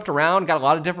 They jumped around, got a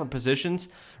lot of different positions.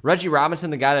 Reggie Robinson,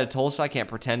 the guy out of Tulsa, I can't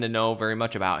pretend to know very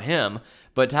much about him.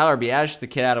 But Tyler Biadasz, the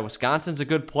kid out of Wisconsin, is a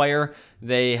good player.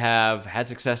 They have had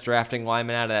success drafting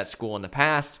linemen out of that school in the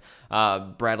past.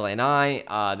 Bradley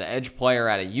Anae, the edge player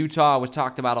out of Utah, was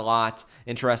talked about a lot.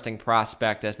 Interesting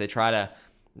prospect as they try to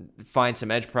find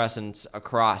some edge presence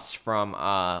across from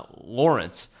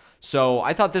Lawrence. So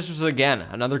I thought this was, again,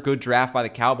 another good draft by the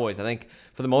Cowboys. I think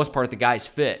for the most part, the guys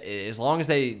fit. As long as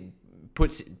they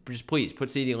please put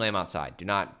CeeDee Lamb outside. Do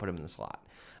not put him in the slot.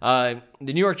 The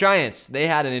New York Giants, they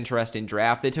had an interesting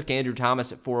draft. They took Andrew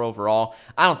Thomas at 4 overall.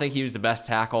 I don't think he was the best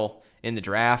tackle in the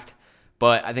draft,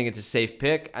 but I think it's a safe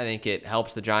pick. I think it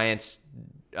helps the Giants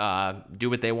do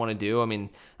what they want to do. I mean,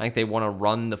 I think they want to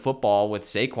run the football with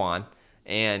Saquon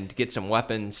and get some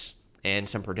weapons and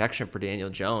some protection for Daniel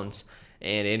Jones.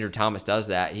 And Andrew Thomas does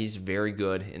that. He's very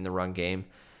good in the run game.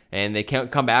 And they can't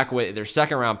come back with their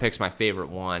 2nd-round pick's my favorite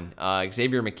one.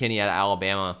 Xavier McKinney out of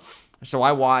Alabama. So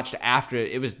I watched after,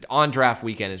 it was on draft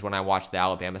weekend is when I watched the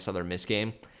Alabama Southern Miss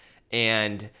game.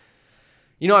 And,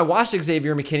 I watched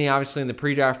Xavier McKinney obviously in the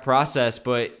pre-draft process,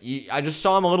 but I just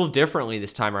saw him a little differently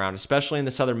this time around, especially in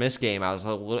the Southern Miss game. I was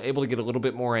able to get a little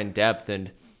bit more in depth,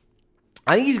 and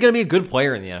I think he's going to be a good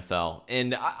player in the NFL.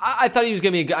 And I thought he was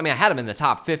going to be a good, I mean, I had him in the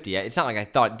top 50. It's not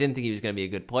like didn't think he was going to be a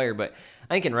good player, but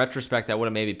I think in retrospect, I would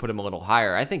have maybe put him a little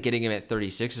higher. I think getting him at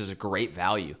 36 is a great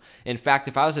value. In fact,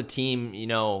 if I was a team,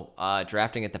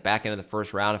 drafting at the back end of the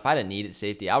first round, if I had a need at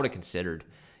safety, I would have considered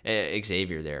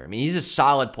Xavier there. I mean, he's a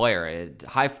solid player, a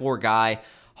high floor guy.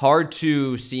 Hard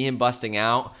to see him busting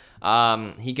out.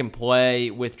 He can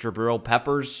play with Jabril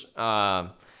Peppers.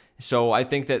 So I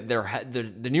think that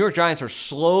the New York Giants are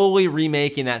slowly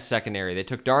remaking that secondary. They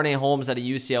took Darnay Holmes out of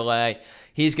UCLA.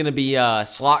 He's going to be a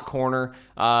slot corner.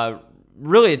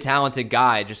 Really a talented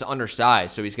guy, just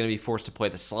undersized, so he's going to be forced to play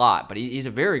the slot. But he's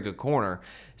a very good corner.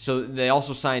 So they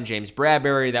also signed James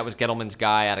Bradbury. That was Gettleman's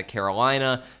guy out of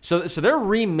Carolina. So they're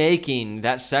remaking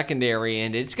that secondary,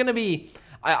 and it's going to be,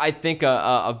 I think,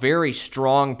 a very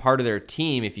strong part of their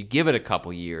team if you give it a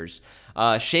couple years.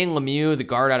 Shane Lemieux, the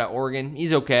guard out of Oregon,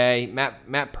 he's okay.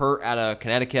 Matt Pert out of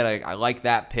Connecticut, I like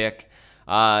that pick.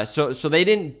 So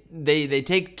they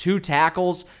take 2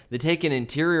 tackles, they take an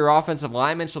interior offensive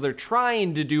lineman, so they're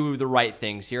trying to do the right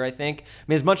things here, I think. I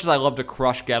mean, as much as I love to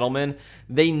crush Gettleman,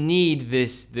 they need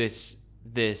this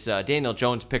Daniel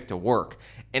Jones pick to work.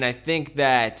 And I think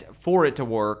that for it to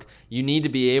work, you need to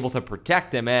be able to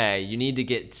protect him, A. You need to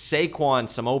get Saquon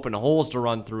some open holes to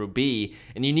run through, B.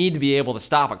 And you need to be able to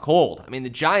stop a cold. I mean, the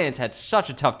Giants had such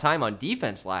a tough time on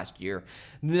defense last year.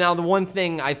 Now, the one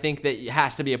thing I think that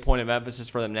has to be a point of emphasis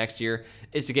for them next year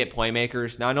is to get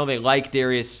playmakers. Now, I know they like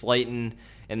Darius Slayton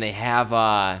and they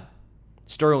have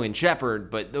Sterling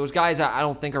Shepard, but those guys I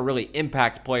don't think are really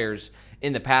impact players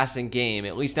in the passing game,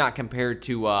 at least not compared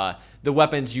to the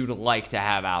weapons you'd like to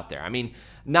have out there. I mean,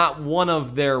 not one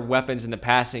of their weapons in the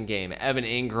passing game, Evan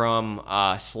Ingram,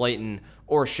 Slayton,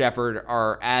 or Shepard,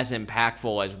 are as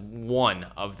impactful as one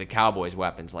of the Cowboys'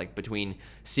 weapons, like between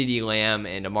CeeDee Lamb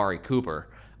and Amari Cooper.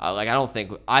 I don't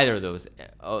think either of those.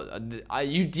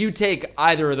 You take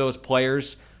either of those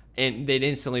players, and they'd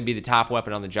instantly be the top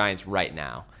weapon on the Giants right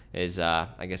now. Is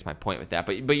I guess my point with that.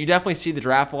 But you definitely see the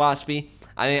draft philosophy.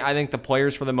 I think the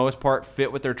players for the most part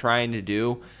fit what they're trying to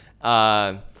do.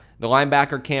 The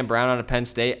linebacker Cam Brown out of Penn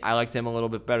State, I liked him a little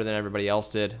bit better than everybody else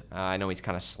did. I know he's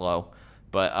kind of slow,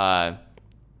 but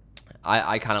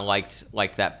I kind of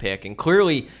liked that pick. And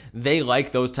clearly they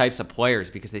like those types of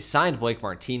players because they signed Blake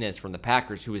Martinez from the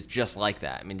Packers, who is just like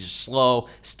that. I mean, just slow,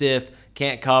 stiff,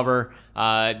 can't cover,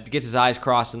 gets his eyes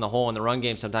crossed in the hole in the run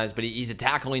game sometimes, but he's a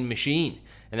tackling machine.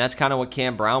 And that's kind of what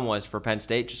Cam Brown was for Penn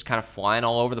State, just kind of flying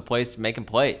all over the place, making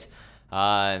plays.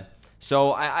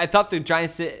 So I thought the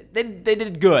Giants, they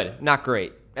did good, not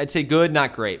great. I'd say good,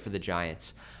 not great for the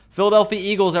Giants. Philadelphia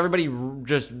Eagles, everybody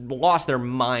just lost their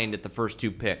mind at the first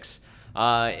 2 picks.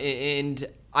 And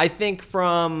I think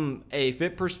from a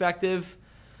fit perspective,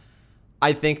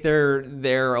 I think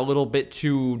they're a little bit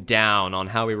too down on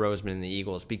Howie Roseman and the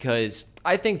Eagles because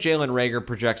I think Jalen Reagor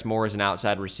projects more as an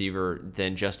outside receiver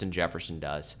than Justin Jefferson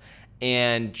does.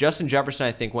 And Justin Jefferson,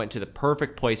 I think, went to the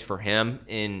perfect place for him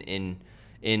in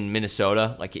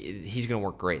Minnesota. Like, he's going to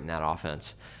work great in that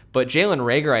offense. But Jalen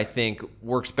Reagor, I think,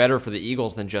 works better for the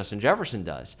Eagles than Justin Jefferson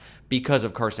does because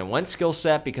of Carson Wentz's skill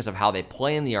set, because of how they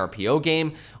play in the RPO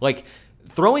game. Like,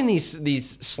 throwing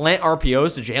these slant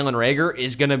RPOs to Jalen Reagor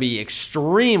is going to be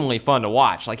extremely fun to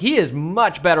watch. Like, he is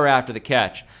much better after the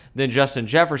catch than Justin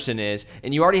Jefferson is,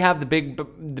 and you already have the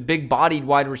big-bodied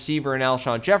wide receiver in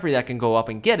Alshon Jeffrey that can go up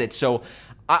and get it. So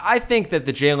I think that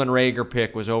the Jalen Reagor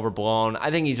pick was overblown.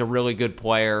 I think he's a really good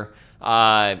player.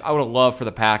 I would have loved for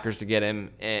the Packers to get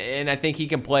him, and I think he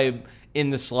can play in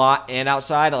the slot and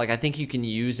outside. Like, I think you can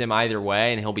use him either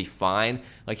way, and he'll be fine.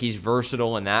 Like, he's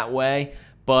versatile in that way.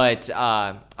 But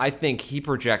I think he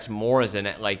projects more as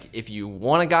like, if you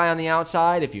want a guy on the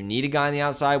outside, if you need a guy on the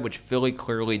outside, which Philly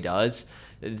clearly does,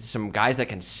 some guys that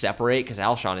can separate, because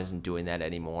Alshon isn't doing that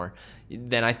anymore,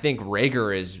 then I think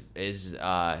Reagor is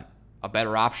a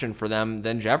better option for them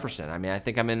than Jefferson. I mean, I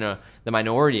think I'm in the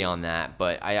minority on that,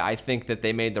 but I think that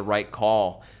they made the right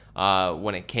call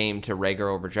when it came to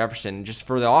Reagor over Jefferson, just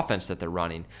for the offense that they're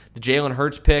running. The Jalen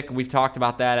Hurts pick, we've talked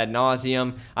about that ad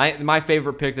nauseum. My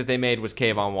favorite pick that they made was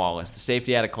Kayvon Wallace, the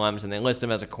safety out of Clemson. They list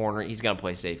him as a corner. He's going to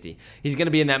play safety. He's going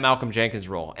to be in that Malcolm Jenkins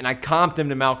role. And I comped him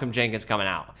to Malcolm Jenkins coming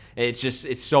out.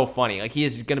 It's so funny. Like, he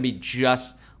is going to be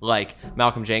just like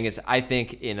Malcolm Jenkins. I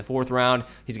think in the 4th round,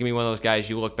 he's going to be one of those guys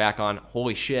you look back on,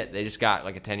 holy shit, they just got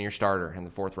like a 10-year starter in the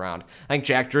 4th round. I think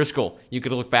Jack Driscoll, you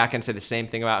could look back and say the same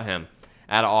thing about him.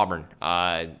 Out of Auburn.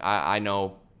 I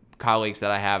know colleagues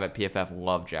that I have at PFF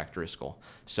love Jack Driscoll.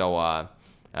 So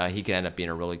he could end up being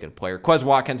a really good player. Quez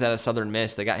Watkins out of Southern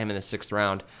Miss. They got him in the 6th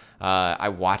round. I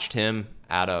watched him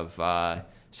out of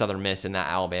Southern Miss in that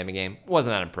Alabama game.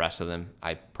 Wasn't that impressed with him.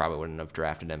 I probably wouldn't have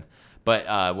drafted him.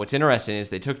 But what's interesting is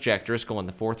they took Jack Driscoll in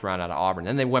the 4th round out of Auburn.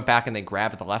 Then they went back and they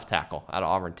grabbed the left tackle out of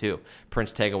Auburn too,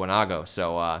 Prince Tega Wanago.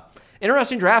 So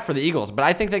interesting draft for the Eagles. But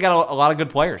I think they got a lot of good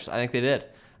players. I think they did.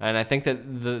 And I think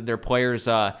that their players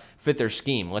fit their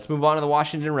scheme. Let's move on to the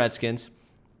Washington Redskins.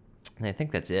 And I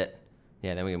think that's it.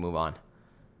 Yeah, then we can move on.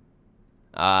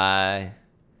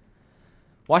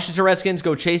 Washington Redskins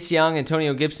go Chase Young,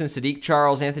 Antonio Gibson, Sadiq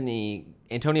Charles,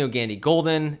 Antonio Gandy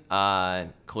Golden,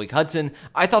 Khaleke Hudson.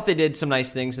 I thought they did some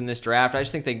nice things in this draft. I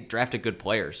just think they drafted good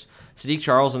players. Sadiq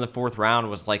Charles in the 4th round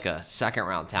was like a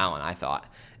 2nd-round talent, I thought.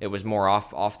 It was more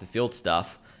off the field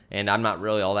stuff. And I'm not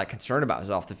really all that concerned about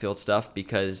his off-the-field stuff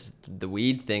because the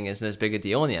weed thing isn't as big a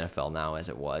deal in the NFL now as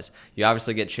it was. You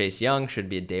obviously get Chase Young, should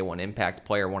be a day-one impact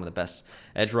player, one of the best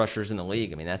edge rushers in the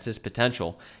league. I mean, that's his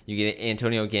potential. You get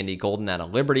Antonio Gandy Golden out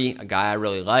of Liberty, a guy I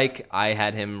really like. I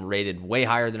had him rated way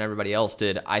higher than everybody else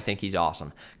did. I think he's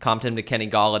awesome. Comped him to Kenny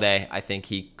Golladay. I think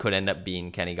he could end up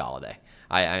being Kenny Golladay.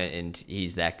 And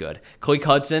he's that good. Khaleke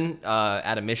Hudson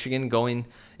out of Michigan going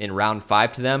in round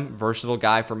 5 to them. Versatile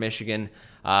guy for Michigan.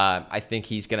 I think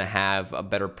he's going to have a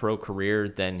better pro career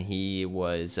than he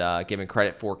was given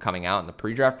credit for coming out in the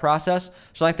pre-draft process.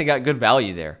 So I think they got good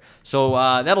value there. So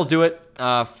that'll do it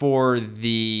for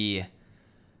the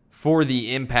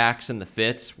impacts and the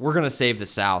fits. We're going to save the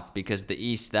South because the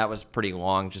East, that was pretty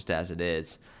long just as it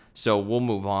is. So we'll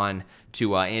move on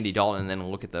to Andy Dalton and then we'll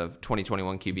look at the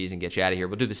 2021 QBs and get you out of here.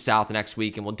 We'll do the South next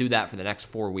week, and we'll do that for the next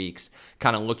 4 weeks,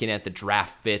 kind of looking at the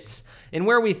draft fits and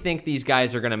where we think these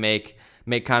guys are going to make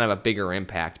kind of a bigger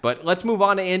impact. But let's move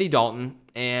on to Andy Dalton,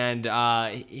 and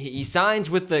he signs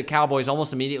with the Cowboys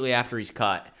almost immediately after he's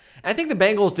cut. And I think the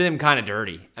Bengals did him kind of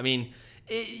dirty. I mean,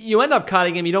 you end up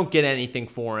cutting him, you don't get anything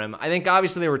for him. I think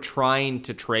obviously they were trying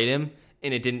to trade him,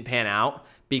 and it didn't pan out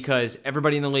because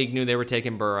everybody in the league knew they were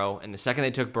taking Burrow, and the second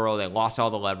they took Burrow, they lost all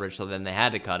the leverage, so then they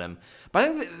had to cut him. But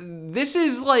I think this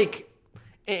is like,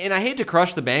 and I hate to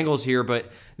crush the Bengals here, but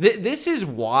this is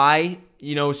why,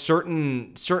 you know,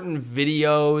 certain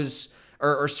videos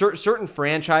or certain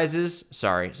franchises.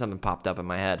 Sorry, something popped up in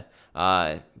my head.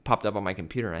 Popped up on my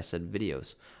computer, and I said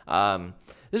videos.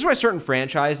 This is why certain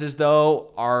franchises,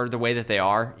 though, are the way that they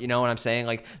are. You know what I'm saying?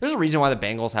 Like, there's a reason why the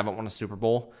Bengals haven't won a Super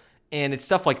Bowl, and it's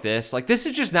stuff like this. Like, this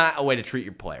is just not a way to treat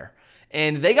your player.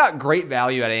 And they got great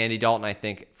value out of Andy Dalton, I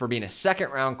think, for being a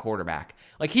 2nd-round quarterback.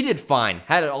 Like, he did fine,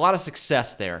 had a lot of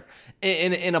success there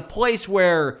in a place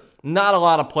where not a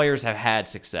lot of players have had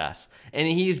success. And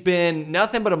he's been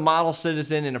nothing but a model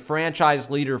citizen and a franchise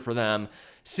leader for them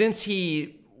since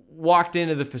he walked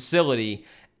into the facility.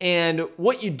 And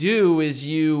what you do is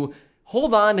you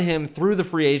hold on to him through the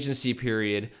free agency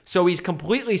period so he's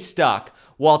completely stuck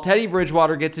while Teddy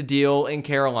Bridgewater gets a deal in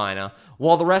Carolina,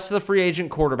 while the rest of the free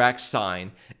agent quarterbacks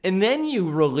sign. And then you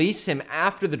release him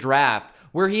after the draft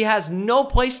where he has no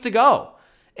place to go.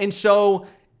 And so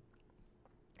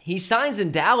he signs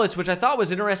in Dallas, which I thought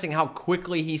was interesting how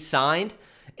quickly he signed,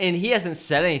 and he hasn't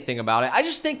said anything about it. I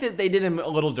just think that they did him a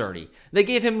little dirty. They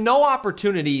gave him no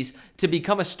opportunities to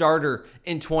become a starter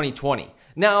in 2020.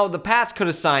 Now, the Pats could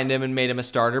have signed him and made him a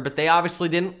starter, but they obviously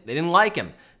didn't. They didn't like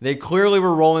him. They clearly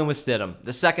were rolling with Stidham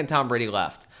the second Tom Brady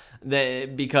left.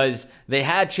 Because they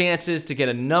had chances to get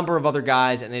a number of other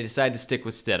guys, and they decided to stick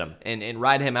with Stidham and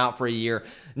ride him out for a year,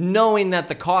 knowing that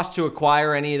the cost to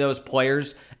acquire any of those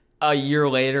players a year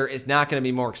later is not going to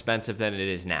be more expensive than it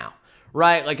is now.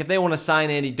 Right? Like, if they want to sign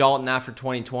Andy Dalton after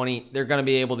 2020, they're going to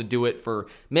be able to do it for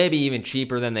maybe even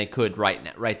cheaper than they could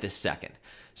right this second.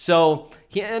 So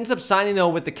he ends up signing, though,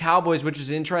 with the Cowboys, which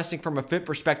is interesting from a fit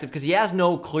perspective because he has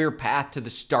no clear path to the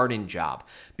starting job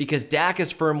because Dak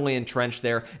is firmly entrenched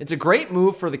there. It's a great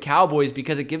move for the Cowboys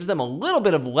because it gives them a little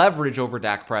bit of leverage over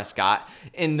Dak Prescott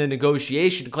in the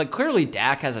negotiation. Like, clearly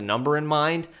Dak has a number in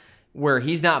mind where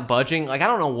he's not budging. Like, I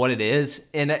don't know what it is.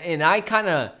 And I kind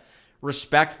of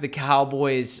respect the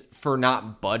Cowboys for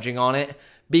not budging on it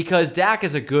because Dak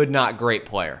is a good, not great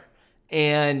player.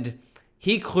 And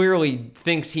he clearly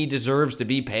thinks he deserves to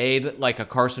be paid like a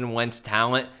Carson Wentz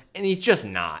talent, and he's just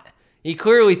not. He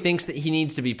clearly thinks that he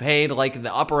needs to be paid like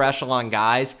the upper echelon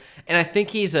guys, and I think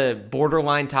he's a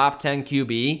borderline top 10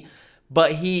 QB,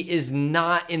 but he is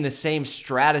not in the same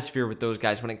stratosphere with those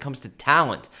guys when it comes to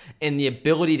talent and the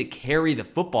ability to carry the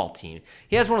football team.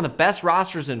 He has one of the best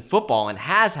rosters in football and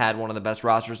has had one of the best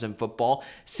rosters in football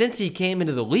since he came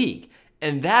into the league.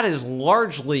 And that is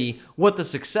largely what the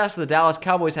success of the Dallas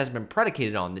Cowboys has been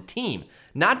predicated on, the team,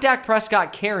 not Dak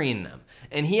Prescott carrying them.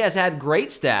 And he has had great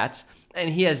stats. And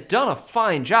he has done a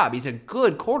fine job. He's a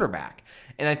good quarterback.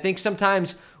 And I think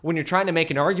sometimes when you're trying to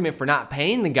make an argument for not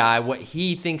paying the guy what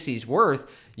he thinks he's worth,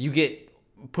 you get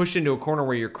pushed into a corner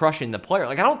where you're crushing the player.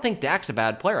 Like, I don't think Dak's a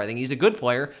bad player. I think he's a good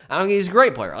player. I don't think he's a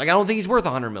great player. Like, I don't think he's worth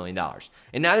 $100 million.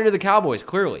 And neither do the Cowboys,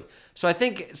 clearly. So I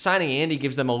think signing Andy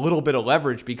gives them a little bit of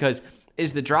leverage, because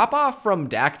is the drop-off from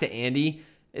Dak to Andy,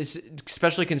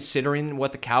 especially considering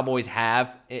what the Cowboys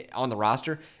have on the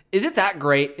roster, is it that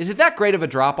great? Is it that great of a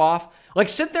drop-off? Like,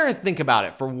 sit there and think about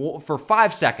it for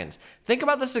 5 seconds. Think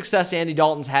about the success Andy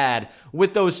Dalton's had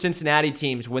with those Cincinnati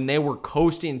teams when they were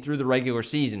coasting through the regular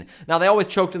season. Now, they always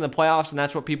choked in the playoffs, and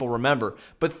that's what people remember.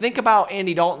 But think about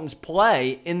Andy Dalton's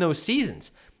play in those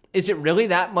seasons. Is it really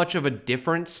that much of a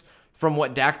difference from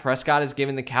what Dak Prescott is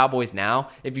giving the Cowboys now?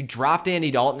 If you dropped Andy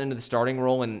Dalton into the starting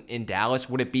role in Dallas,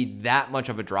 would it be that much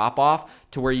of a drop-off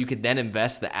to where you could then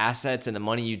invest the assets and the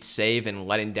money you'd save in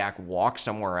letting Dak walk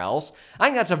somewhere else? I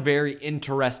think that's a very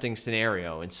interesting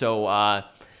scenario. And so I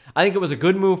think it was a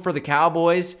good move for the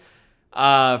Cowboys.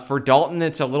 For Dalton,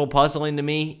 it's a little puzzling to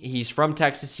me. He's from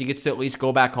Texas. He gets to at least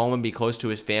go back home and be close to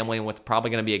his family in what's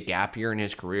probably going to be a gap year in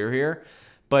his career here.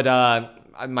 But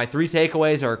my 3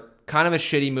 takeaways are kind of a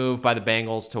shitty move by the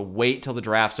Bengals to wait till the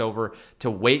draft's over, to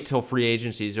wait till free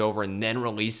agency is over, and then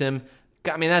release him.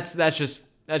 I mean, that's just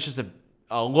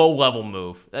a low-level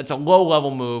move. That's a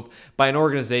low-level move by an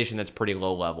organization that's pretty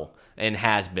low-level and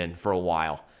has been for a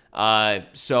while.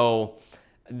 So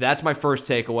that's my first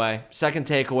takeaway. Second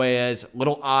takeaway is a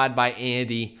little odd by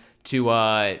Andy to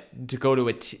go to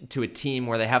a team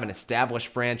where they have an established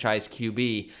franchise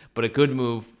QB, but a good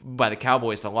move by the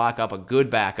Cowboys to lock up a good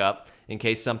backup in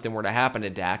case something were to happen to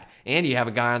Dak. And you have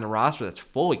a guy on the roster that's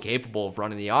fully capable of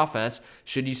running the offense.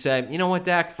 Should you say, you know what,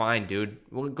 Dak, fine, dude.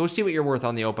 Well, go see what you're worth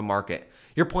on the open market.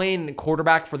 You're playing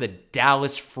quarterback for the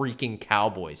Dallas freaking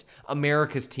Cowboys,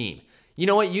 America's team. You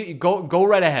know what? You go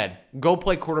right ahead. Go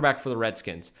play quarterback for the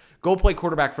Redskins. Go play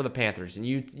quarterback for the Panthers, and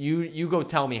you go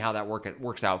tell me how that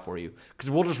works out for you, because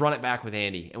we'll just run it back with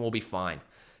Andy, and we'll be fine.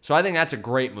 So I think that's a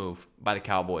great move by the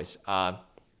Cowboys.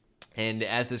 And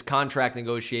as this contract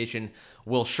negotiation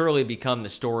will surely become the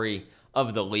story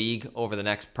of the league over the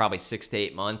next probably 6 to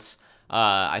 8 months,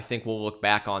 I think we'll look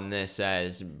back on this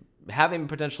as having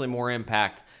potentially more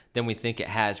impact than we think it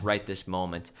has right this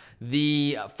moment.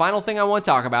 The final thing I want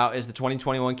to talk about is the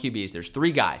 2021 QBs. There's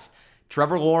 3 guys.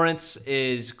 Trevor Lawrence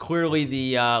is clearly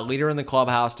the leader in the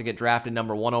clubhouse to get drafted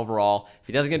number 1 overall. If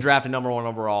he doesn't get drafted number 1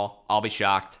 overall, I'll be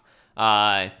shocked.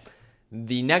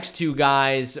 The next 2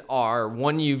 guys are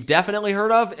one you've definitely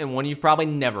heard of and one you've probably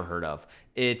never heard of.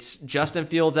 It's Justin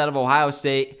Fields out of Ohio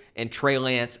State and Trey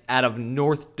Lance out of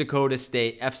North Dakota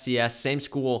State, FCS, same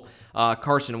school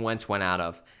Carson Wentz went out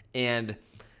of. And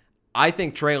I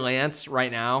think Trey Lance right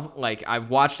now, like, I've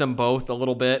watched them both a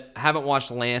little bit. I haven't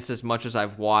watched Lance as much as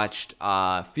I've watched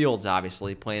Fields,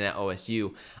 obviously, playing at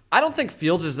OSU. I don't think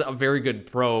Fields is a very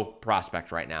good pro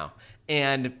prospect right now.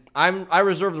 And I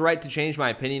reserve the right to change my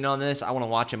opinion on this. I want to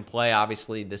watch him play,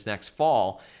 obviously, this next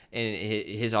fall and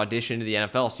his audition to the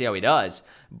NFL, see how he does.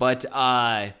 But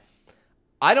I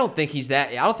don't think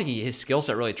his skill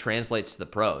set really translates to the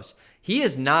pros. He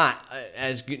is not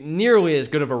nearly as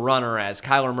good of a runner as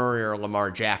Kyler Murray or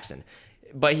Lamar Jackson,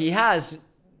 but he has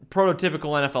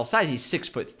prototypical NFL size. He's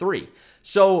 6'3".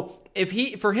 So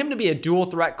for him to be a dual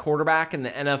threat quarterback in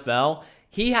the NFL,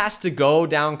 he has to go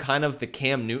down kind of the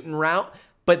Cam Newton route.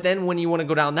 But then when you want to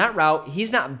go down that route,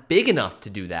 he's not big enough to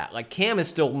do that. Like, Cam is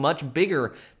still much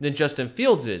bigger than Justin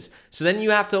Fields is. So then you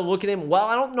have to look at him, well,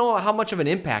 I don't know how much of an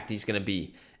impact he's going to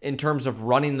be in terms of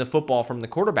running the football from the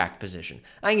quarterback position.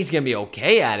 I think he's going to be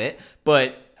okay at it,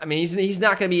 but I mean, he's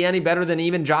not going to be any better than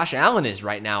even Josh Allen is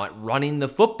right now at running the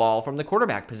football from the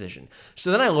quarterback position.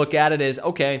 So then I look at it as,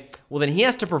 okay, well, then he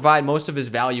has to provide most of his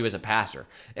value as a passer.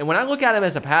 And when I look at him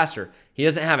as a passer, he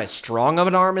doesn't have as strong of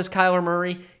an arm as Kyler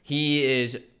Murray. He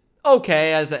is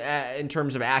okay in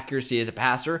terms of accuracy as a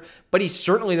passer, but he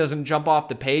certainly doesn't jump off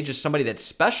the page as somebody that's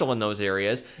special in those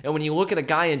areas. And when you look at a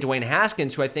guy in Dwayne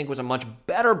Haskins, who I think was a much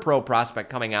better pro prospect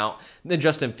coming out than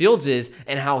Justin Fields is,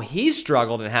 and how he's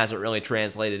struggled and hasn't really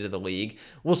translated to the league,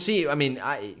 we'll see. I mean,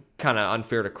 kind of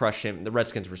unfair to crush him. The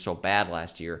Redskins were so bad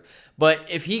last year. But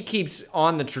if he keeps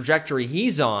on the trajectory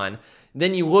he's on,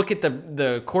 then you look at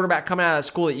the quarterback coming out of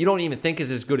school that you don't even think is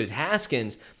as good as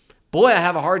Haskins. Boy, I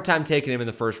have a hard time taking him in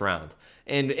the first round.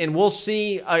 And we'll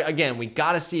see. Again, we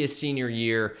got to see his senior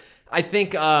year. I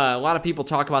think a lot of people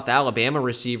talk about the Alabama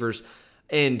receivers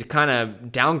and kind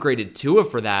of downgraded Tua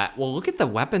for that. Well, look at the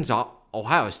weapons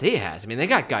Ohio State has. I mean, they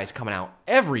got guys coming out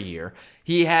every year.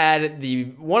 He had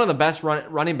one of the best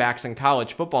running backs in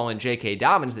college football in J.K.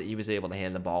 Dobbins that he was able to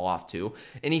hand the ball off to,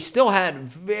 and he still had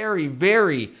very,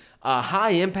 very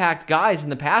high impact guys in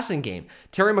the passing game.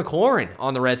 Terry McLaurin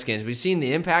on the Redskins, we've seen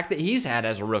the impact that he's had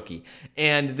as a rookie.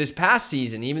 And this past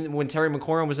season, even when Terry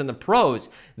McLaurin was in the pros,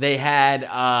 they had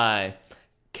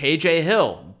KJ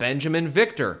Hill, Benjamin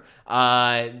Victor,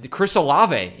 Chris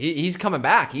Olave. He's coming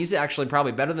back. He's actually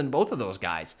probably better than both of those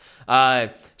guys.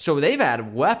 So they've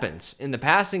had weapons in the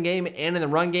passing game and in the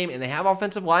run game, and they have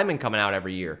offensive linemen coming out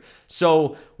every year.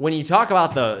 So when you talk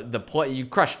about the play, you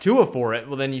crush Tua for it,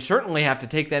 well, then you certainly have to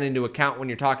take that into account when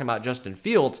you're talking about Justin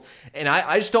Fields. And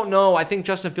I just don't know. I think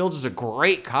Justin Fields is a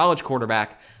great college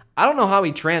quarterback. I don't know how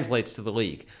he translates to the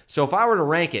league. So if I were to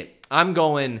rank it, I'm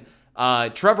going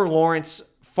Trevor Lawrence,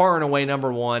 far and away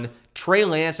number 1, Trey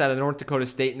Lance out of North Dakota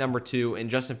State number 2, and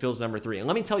Justin Fields number 3. And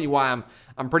let me tell you why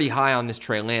I'm pretty high on this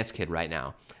Trey Lance kid right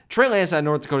now. Trey Lance out of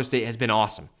North Dakota State has been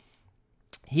awesome.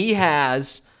 He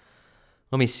has,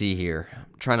 let me see here.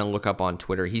 I'm trying to look up on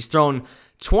Twitter. He's thrown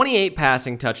 28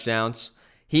 passing touchdowns.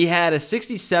 He had a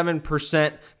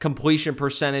 67% completion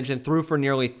percentage and threw for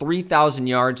nearly 3,000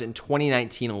 yards in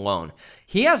 2019 alone.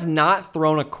 He has not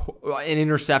thrown an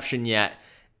interception yet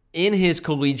in his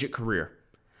collegiate career.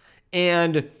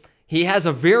 And he has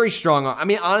a very strong, I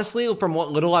mean, honestly, from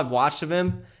what little I've watched of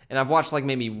him, and I've watched like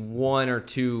maybe 1 or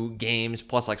 2 games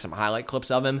plus like some highlight clips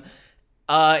of him,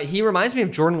 he reminds me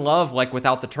of Jordan Love, like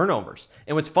without the turnovers.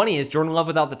 And what's funny is Jordan Love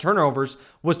without the turnovers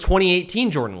was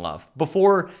 2018 Jordan Love,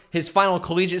 before his final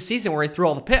collegiate season where he threw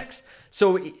all the picks.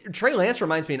 So Trey Lance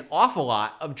reminds me an awful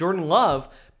lot of Jordan Love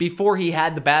before he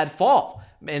had the bad fall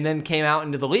and then came out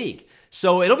into the league.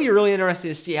 So it'll be really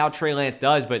interesting to see how Trey Lance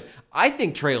does, but I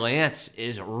think Trey Lance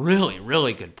is a really,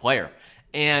 really good player.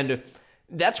 And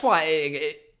that's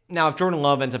why, now if Jordan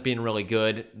Love ends up being really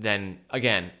good, then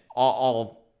again,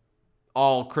 all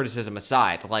criticism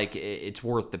aside, like it's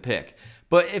worth the pick.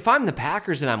 But if I'm the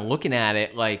Packers and I'm looking at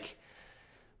it, like,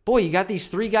 boy, you got these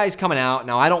 3 guys coming out.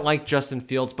 Now, I don't like Justin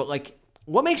Fields, but like,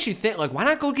 what makes you think, like, why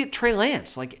not go get Trey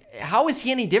Lance? Like, how is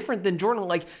he any different than Jordan?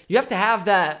 Like, you have to have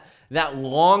that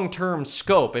long-term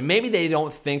scope. And maybe they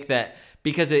don't think that,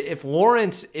 because if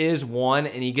Lawrence is 1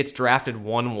 and he gets drafted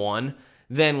 1-1,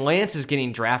 then Lance is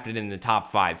getting drafted in the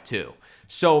top 5 too.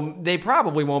 So they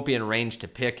probably won't be in range to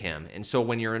pick him. And so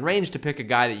when you're in range to pick a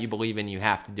guy that you believe in, you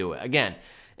have to do it. Again,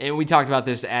 and we talked about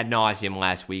this ad nauseum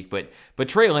last week, but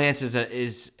Trey Lance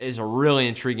is a really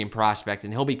intriguing prospect,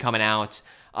 and he'll be coming out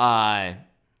last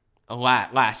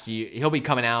year. He'll be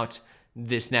coming out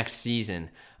this next season.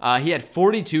 He had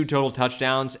 42 total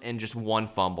touchdowns and just 1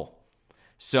 fumble.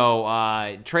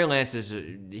 So Trey Lance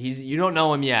you don't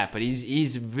know him yet, but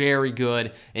he's very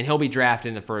good, and he'll be drafted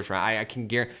in the first round. I can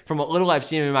guarantee, from what little I've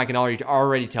seen of him, I can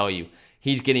already tell you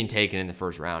he's getting taken in the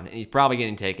first round, and he's probably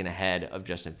getting taken ahead of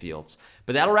Justin Fields.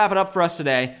 But that'll wrap it up for us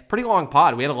today. Pretty long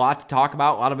pod. We had a lot to talk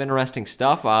about, a lot of interesting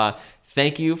stuff.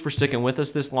 Thank you for sticking with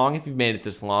us this long, if you've made it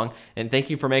this long, and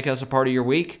thank you for making us a part of your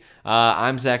week.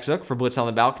 I'm Zach Zook for Blitz on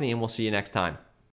the Balcony, and we'll see you next time.